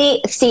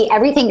completely see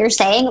everything you're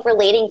saying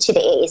relating to the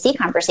AAC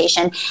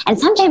conversation. And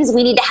sometimes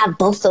we need to have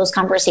both those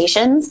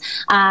conversations.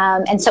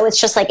 And so it's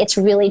just like, it's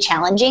really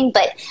challenging,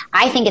 but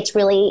I think it's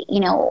really,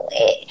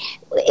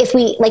 if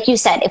we, like you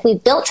said, if we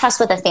built trust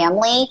with a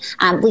family,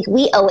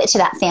 we owe it to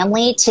that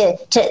family to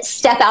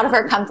step out of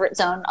our comfort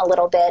zone a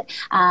little bit,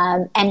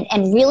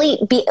 and really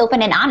be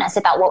open and honest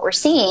about what we're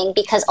seeing,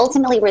 because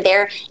ultimately we're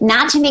there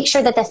not to make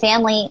sure that the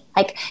family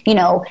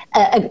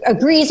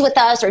agrees with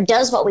us or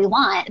does what we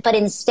want, but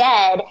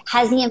instead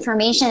has the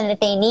information that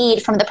they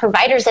need from the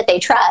providers that they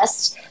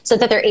trust, so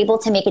that they're able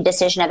to make a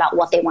decision about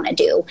what they want to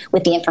do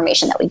with the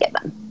information that we give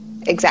them.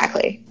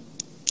 Exactly.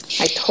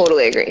 I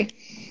totally agree.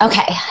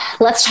 Okay,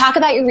 let's talk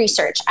about your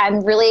research.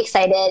 I'm really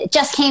excited. It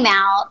just came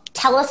out.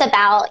 Tell us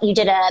about, you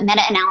did a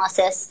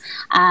meta-analysis.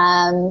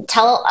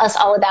 Tell us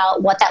all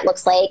about what that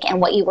looks like and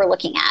what you were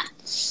looking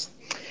at.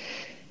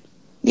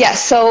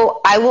 Yes,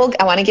 so I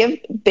want to give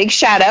big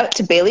shout out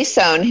to Bailey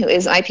Sohn, who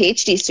is my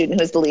PhD student,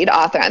 who is the lead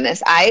author on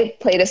this. I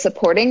played a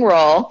supporting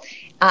role,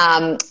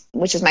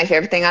 which is my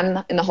favorite thing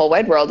in the whole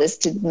wide world, is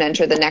to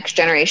mentor the next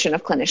generation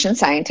of clinician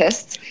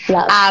scientists.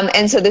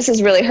 And so this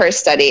is really her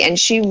study, and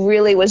she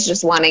really was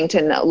just wanting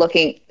to know,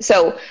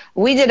 so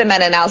we did a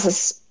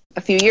meta-analysis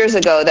a few years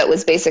ago that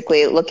was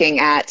basically looking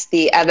at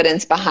the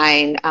evidence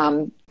behind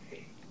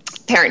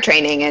parent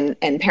training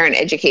and parent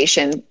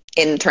education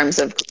in terms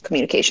of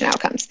communication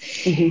outcomes.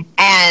 Mm-hmm.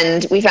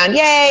 And we found,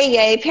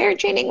 yay, parent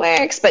training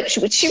works. But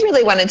what she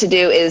really wanted to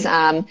do is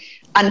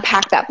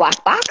unpack that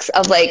black box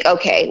of like,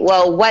 okay,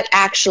 well, what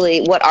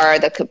are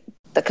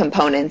the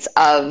components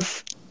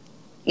of,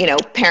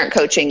 parent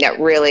coaching that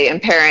really,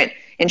 and parent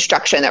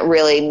instruction that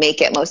really make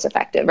it most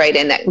effective, right?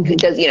 And that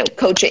does,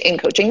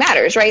 coaching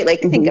matters, right?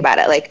 Like, think about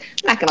it. Like,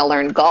 I'm not going to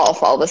learn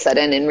golf all of a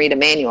sudden and read a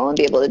manual and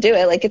be able to do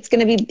it. Like, it's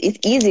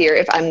easier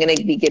if I'm going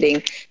to be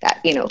getting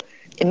that,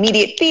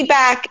 immediate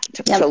feedback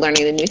to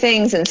learning the new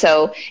things. And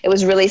so it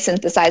was really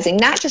synthesizing,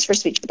 not just for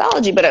speech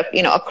pathology, but,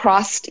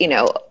 across,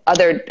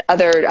 other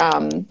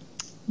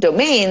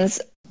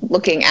domains,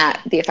 looking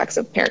at the effects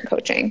of parent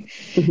coaching.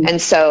 Mm-hmm.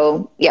 And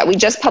so, we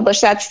just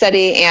published that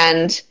study,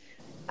 and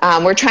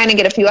we're trying to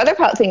get a few other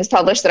things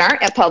published that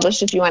aren't yet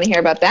published, if you want to hear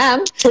about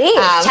them. Please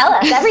tell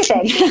us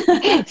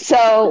everything.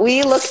 So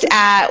we looked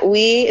at,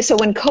 so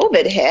when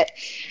COVID hit,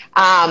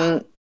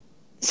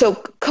 so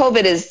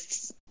COVID is,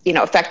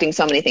 affecting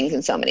so many things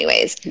in so many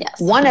ways. Yes.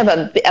 One of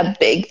a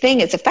big thing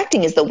it's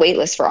affecting is the wait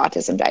list for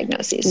autism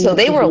diagnoses. So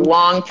they were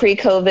long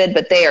pre-COVID,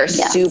 but they are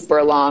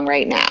super long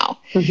right now.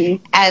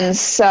 Mm-hmm. And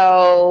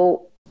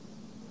so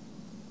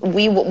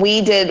we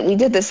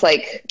did this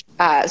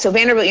so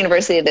Vanderbilt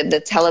University did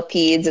the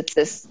Telepeds. It's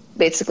this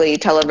basically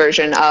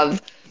televersion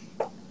of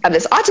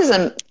this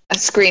autism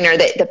screener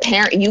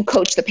that you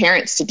coach the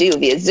parents to do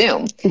via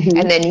Zoom,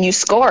 and then you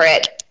score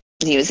it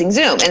using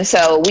Zoom. And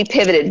so we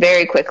pivoted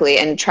very quickly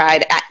and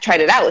tried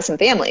it out with some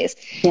families,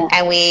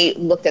 and we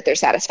looked at their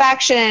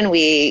satisfaction.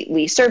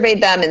 We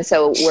surveyed them, and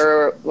so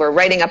we're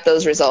writing up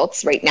those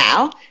results right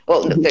now.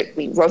 Well,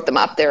 we wrote them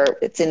up.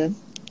 It's in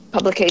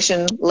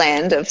publication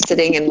land of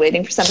sitting and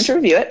waiting for someone to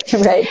review it.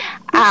 Right.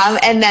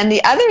 And then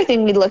the other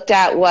thing we looked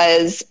at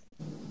was,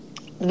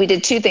 we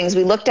did two things.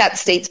 We looked at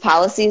states'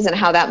 policies and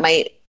how that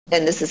might,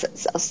 and this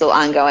is still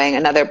ongoing.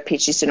 Another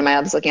PhD student of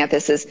mine was looking at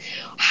this, is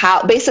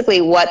how did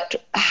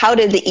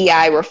the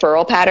EI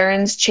referral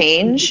patterns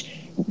change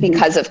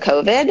because of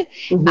COVID?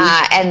 Mm-hmm.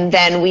 And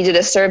then we did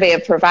a survey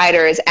of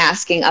providers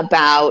asking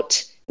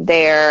about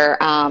their,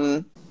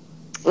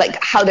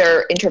 how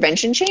their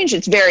intervention changed.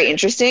 It's very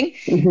interesting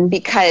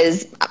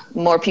because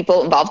more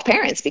people involved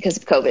parents because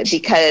of COVID,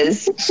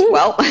 because,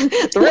 well,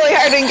 it's really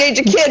hard to engage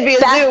a kid via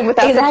Zoom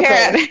without the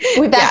parent.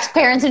 We backed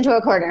parents into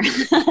a corner.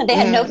 They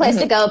had no place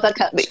to go but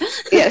coach.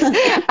 Yes.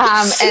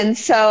 And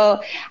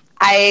so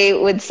I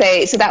would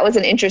say, so that was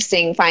an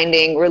interesting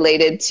finding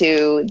related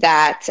to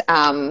that,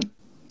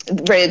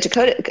 related to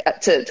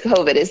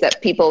COVID is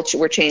that people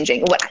were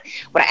changing. What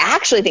I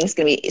actually think is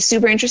going to be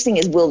super interesting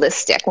is, will this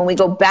stick? When we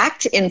go back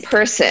to in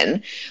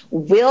person,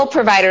 will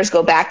providers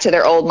go back to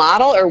their old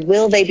model, or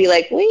will they be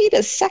like, wait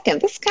a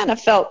second, this kind of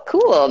felt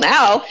cool.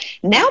 Now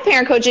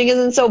parent coaching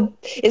isn't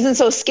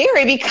so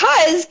scary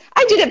because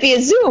I did it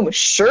via Zoom.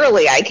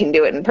 Surely I can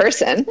do it in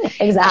person.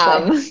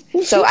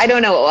 Exactly. So I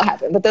don't know what will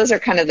happen, but those are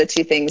kind of the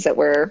two things that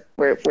we're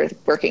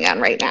working on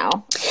right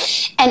now.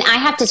 And I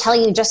have to tell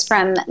you, just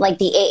from like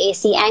the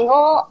AAC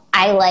angle,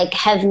 I like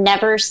have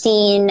never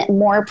seen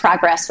more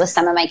progress with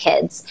some of my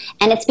kids.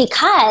 And it's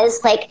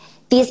because like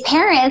these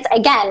parents,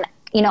 again,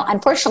 you know,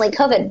 unfortunately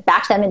COVID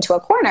backed them into a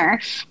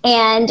corner,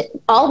 and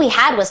all we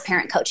had was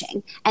parent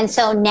coaching. And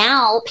so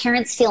now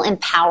parents feel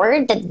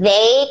empowered that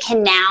they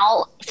can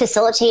now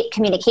facilitate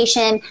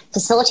communication,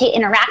 facilitate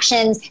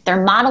interactions.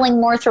 They're modeling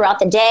more throughout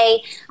the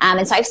day.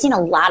 And so I've seen a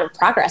lot of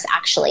progress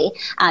actually.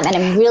 And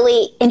I'm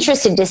really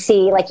interested to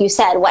see, like you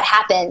said, what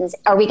happens.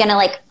 Are we going to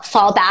like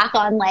fall back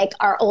on like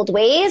our old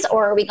ways,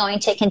 or are we going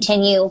to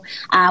continue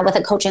with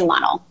a coaching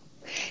model?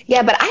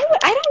 Yeah, but I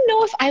don't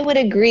know if I would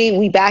agree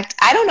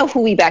I don't know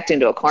who we backed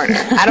into a corner.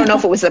 I don't know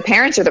if it was the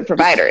parents or the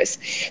providers.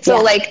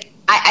 So like,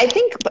 I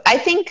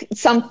think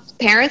some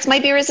parents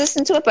might be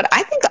resistant to it, but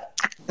I think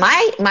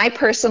my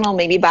personal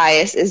maybe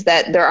bias is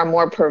that there are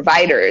more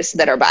providers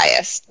that are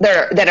biased,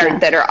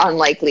 that are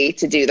unlikely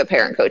to do the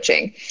parent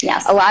coaching.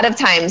 Yes. A lot of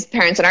times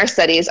parents in our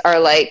studies are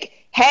like,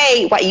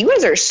 hey, wow, you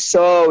guys are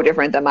so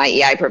different than my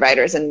EI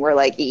providers. And we're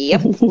like,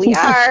 yep, we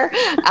are.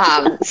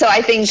 So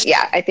I think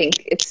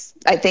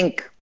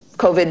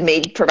COVID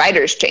made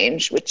providers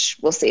change, which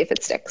we'll see if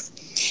it sticks.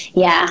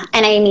 Yeah.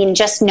 And I mean,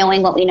 just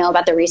knowing what we know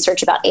about the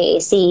research about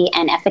AAC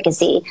and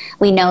efficacy,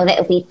 we know that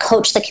if we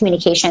coach the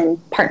communication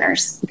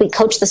partners, if we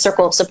coach the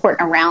circle of support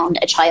around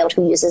a child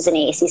who uses an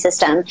AAC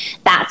system,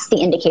 that's the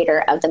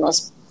indicator of the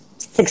most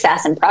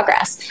success and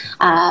progress.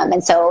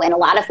 And so in a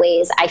lot of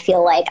ways, I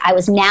feel like I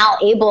was now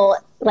able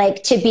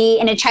like to be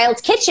in a child's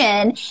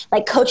kitchen,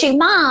 like coaching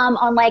mom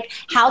on like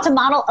how to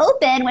model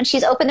open when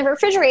she's opened the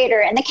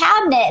refrigerator and the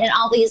cabinet and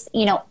all these,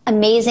 you know,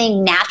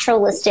 amazing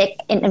naturalistic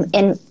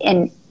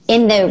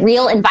in the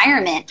real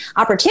environment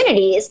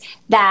opportunities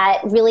that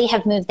really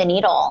have moved the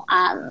needle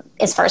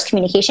as far as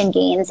communication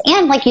gains.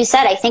 And like you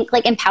said, I think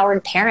like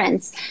empowered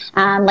parents,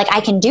 like I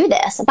can do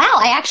this. Wow,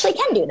 I actually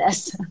can do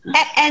this.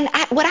 And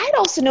what I'd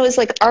also know is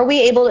like, are we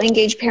able to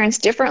engage parents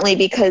differently?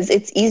 Because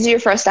it's easier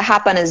for us to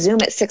hop on a Zoom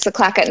at 6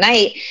 o'clock at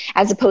night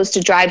as opposed to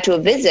drive to a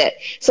visit.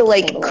 So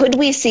like, could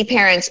we see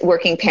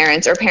working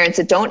parents or parents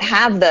that don't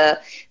have the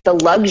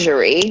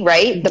luxury,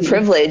 right? The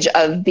privilege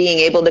of being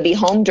able to be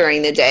home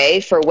during the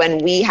day for when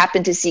we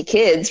happen to see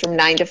kids from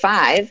 9 to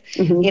 5,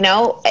 you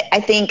know, I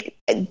think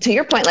to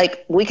your point,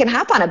 like we can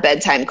hop on a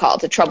bedtime call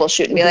to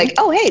troubleshoot and be like,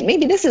 oh, hey,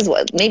 maybe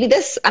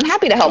this, I'm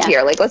happy to help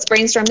here. Like, let's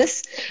brainstorm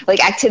this,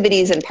 like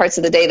activities and parts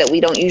of the day that we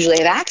don't usually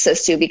have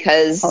access to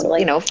because,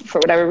 you know, for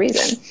whatever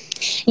reason.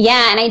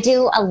 Yeah. And I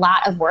do a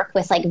lot of work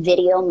with like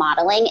video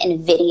modeling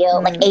and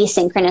video, like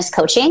asynchronous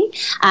coaching.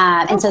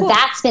 And so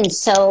that's been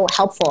so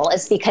helpful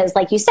is because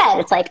like you said,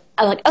 it's like,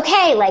 I'm like,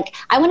 okay, like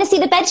I want to see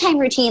the bedtime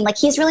routine. Like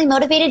he's really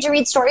motivated to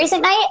read stories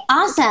at night.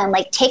 Awesome.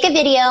 Like take a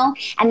video.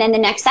 And then the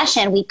next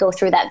session we go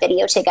through that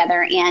video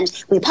together and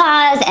we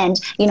pause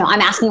and, you know,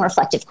 I'm asking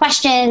reflective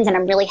questions and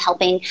I'm really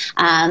helping,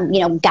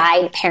 you know,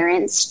 guide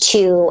parents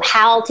to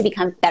how to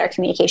become better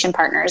communication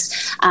partners.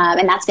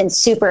 And that's been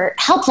super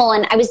helpful.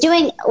 And I was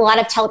doing a lot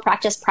of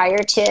telepractice prior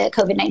to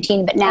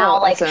COVID-19, but now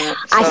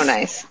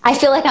nice. I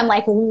feel like I'm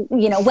like,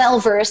 you know,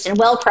 well-versed and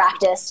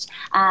well-practiced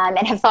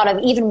and have thought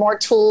of even more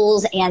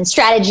tools and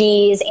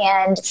strategies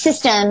and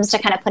systems to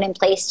kind of put in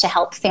place to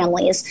help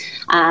families.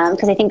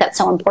 Because I think that's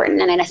so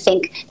important. And I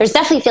think there's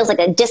definitely feels like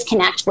a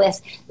disconnect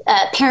with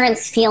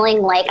parents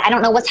feeling like, I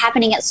don't know what's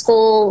happening at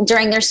school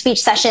during their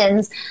speech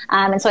sessions.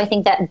 And so I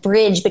think that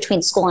bridge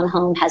between school and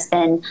home has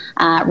been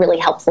really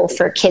helpful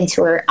for kids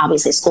who are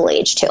obviously school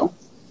age too.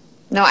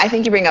 No, I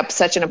think you bring up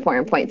such an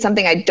important point,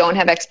 something I don't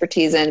have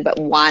expertise in, but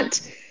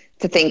want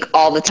to think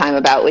all the time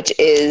about, which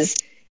is,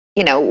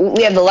 you know,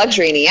 we have the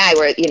luxury in EI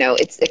where, you know,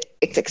 it's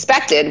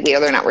expected,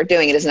 whether or not we're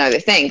doing it is another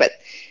thing, but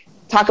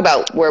talk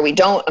about where we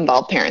don't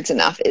involve parents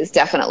enough is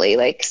definitely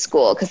like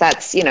school. Cause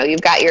that's, you know,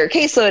 you've got your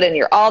caseload and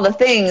your all the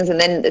things. And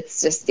then it's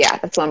just,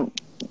 that's one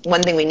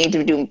thing we need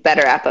to do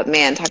better at, but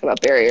man, talk about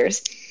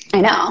barriers. I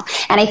know.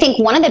 And I think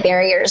one of the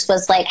barriers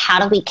was like, how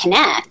do we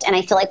connect? And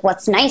I feel like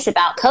what's nice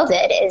about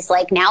COVID is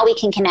like now we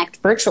can connect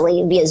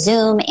virtually via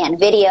Zoom and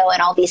video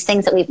and all these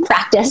things that we've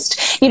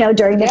practiced, you know,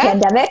 during the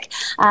pandemic.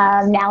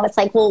 Now it's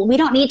like, well, we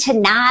don't need to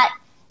not,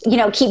 you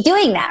know, keep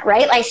doing that,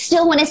 right? I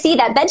still want to see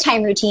that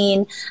bedtime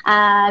routine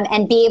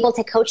and be able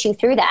to coach you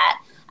through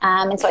that.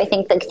 And so I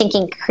think that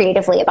thinking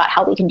creatively about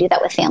how we can do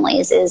that with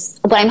families is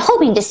what I'm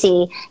hoping to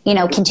see, you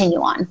know, continue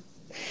on.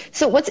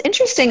 So what's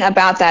interesting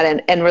about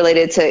that and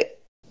related to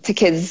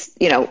kids,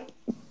 you know,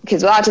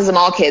 kids with autism,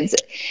 all kids,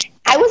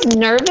 I was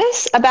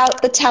nervous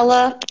about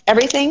the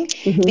everything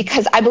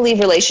because I believe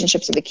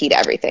relationships are the key to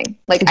everything.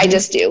 Like I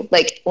just do.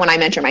 Like when I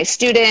mentor my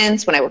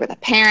students, when I work with a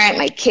parent,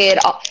 my kid,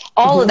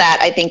 all of that,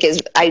 I think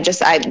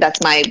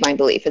that's my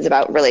belief is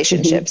about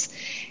relationships.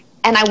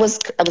 And I was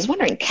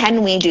wondering,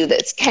 can we do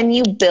this? Can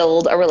you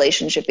build a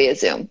relationship via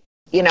Zoom?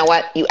 You know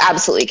what? You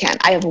absolutely can.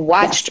 I have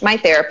watched my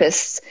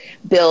therapists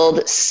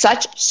build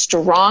such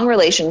strong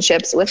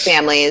relationships with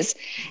families.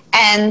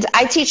 And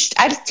I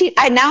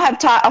now have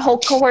taught a whole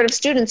cohort of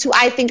students who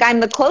I think I'm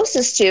the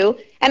closest to,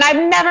 and I've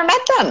never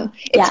met them.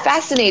 It's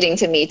fascinating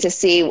to me to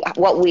see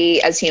what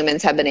we as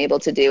humans have been able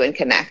to do and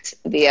connect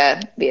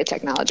via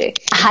technology.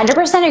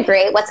 100%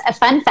 agree. What's a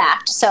fun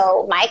fact?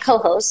 So my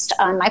co-host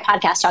on my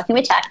podcast, Talking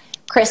with Tech,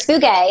 Chris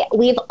Bugay,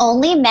 we've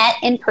only met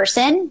in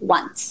person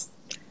once.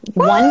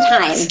 What? One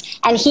time.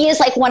 And he is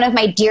like one of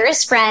my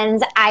dearest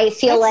friends. I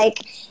feel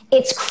like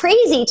it's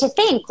crazy to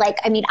think, like,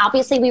 I mean,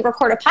 obviously we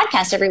record a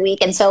podcast every week,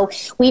 and so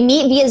we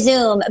meet via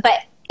Zoom,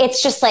 but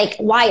it's just like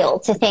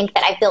wild to think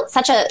that I've built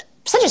such a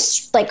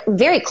like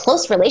very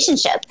close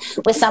relationship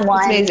with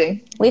someone. It's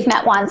amazing. We've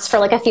met once for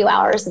like a few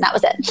hours, and that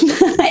was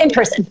it in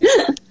person.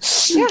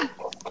 Yeah.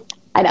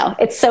 I know.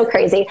 It's so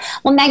crazy.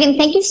 Well, Megan,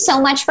 thank you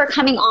so much for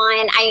coming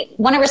on. I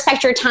want to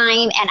respect your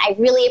time, and I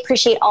really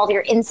appreciate all of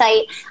your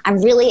insight. I'm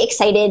really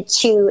excited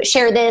to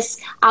share this,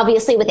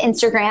 obviously with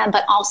Instagram,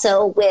 but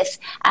also with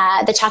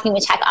the Talking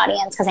with Tech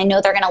audience, because I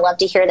know they're going to love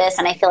to hear this.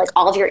 And I feel like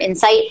all of your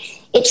insight,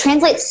 it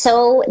translates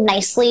so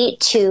nicely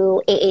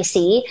to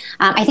AAC.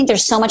 I think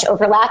there's so much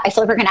overlap. I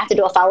feel like we're going to have to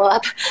do a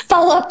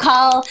follow-up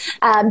call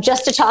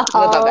just to talk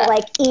all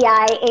like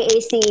EI,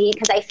 AAC,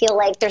 because I feel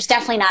like there's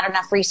definitely not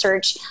enough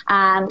research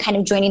kind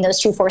of joining those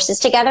two forces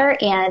together.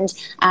 And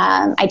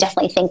I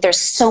definitely think there's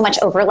so much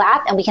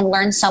overlap, and we can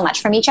learn so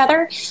much from each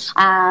other.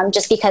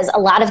 Just because a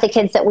lot of the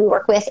kids that we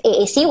work with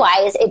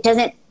AAC-wise, it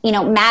doesn't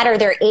matter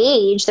their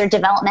age, their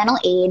developmental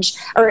age,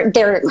 or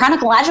their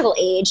chronological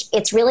age.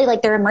 It's really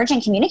like they're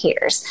emerging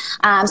communicators.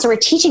 So we're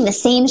teaching the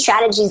same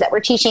strategies that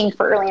we're teaching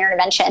for early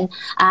intervention.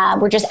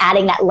 We're just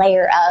adding that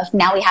layer of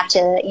now we have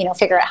to,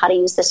 figure out how to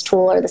use this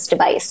tool or this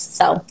device.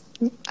 So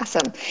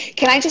awesome.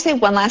 Can I just say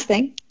one last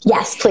thing?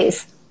 Yes,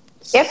 please.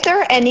 If there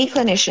are any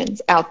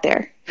clinicians out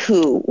there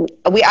who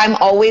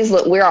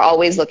we're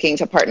always looking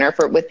to partner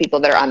with people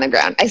that are on the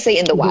ground. I say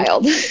in the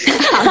wild,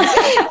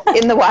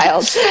 in the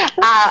wild,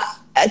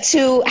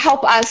 to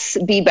help us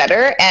be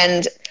better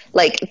and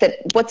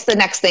what's the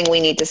next thing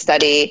we need to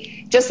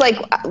study? Just like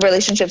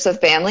relationships with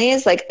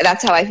families, like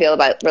that's how I feel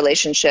about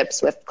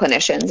relationships with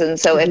clinicians. And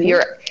so if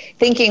you're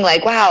thinking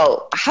like,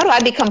 wow, how do I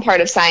become part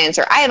of science?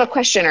 Or I have a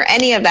question or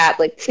any of that,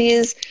 like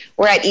please,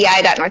 we're at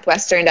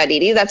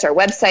ei.northwestern.edu. That's our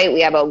website. We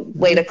have a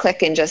way to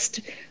click and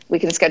we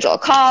can schedule a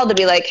call to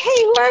be like,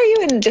 hey, who are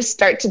you? And just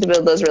start to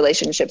build those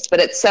relationships. But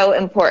it's so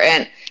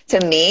important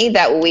to me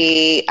that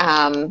we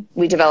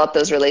develop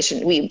those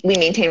we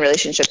maintain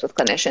relationships with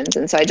clinicians.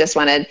 And so I just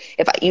wanted,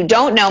 if you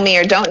don't know me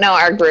or don't know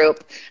our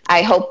group,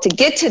 I hope to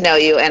get to know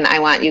you, and I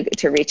want you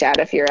to reach out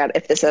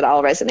if this at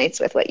all resonates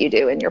with what you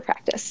do in your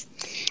practice.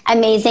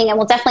 Amazing. And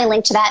we'll definitely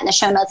link to that in the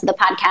show notes of the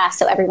podcast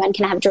so everyone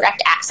can have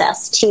direct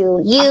access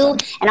to you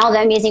and all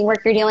the amazing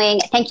work you're doing.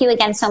 Thank you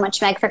again so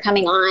much, Meg, for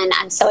coming on.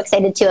 I'm so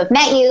excited to have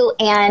met you.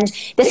 And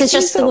this is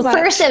just the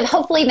first of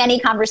hopefully many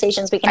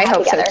conversations we can have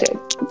together. I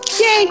hope so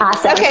too. Yay.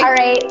 Awesome. Okay. All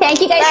right.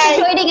 Thank you guys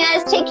for joining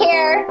us. Take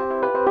care.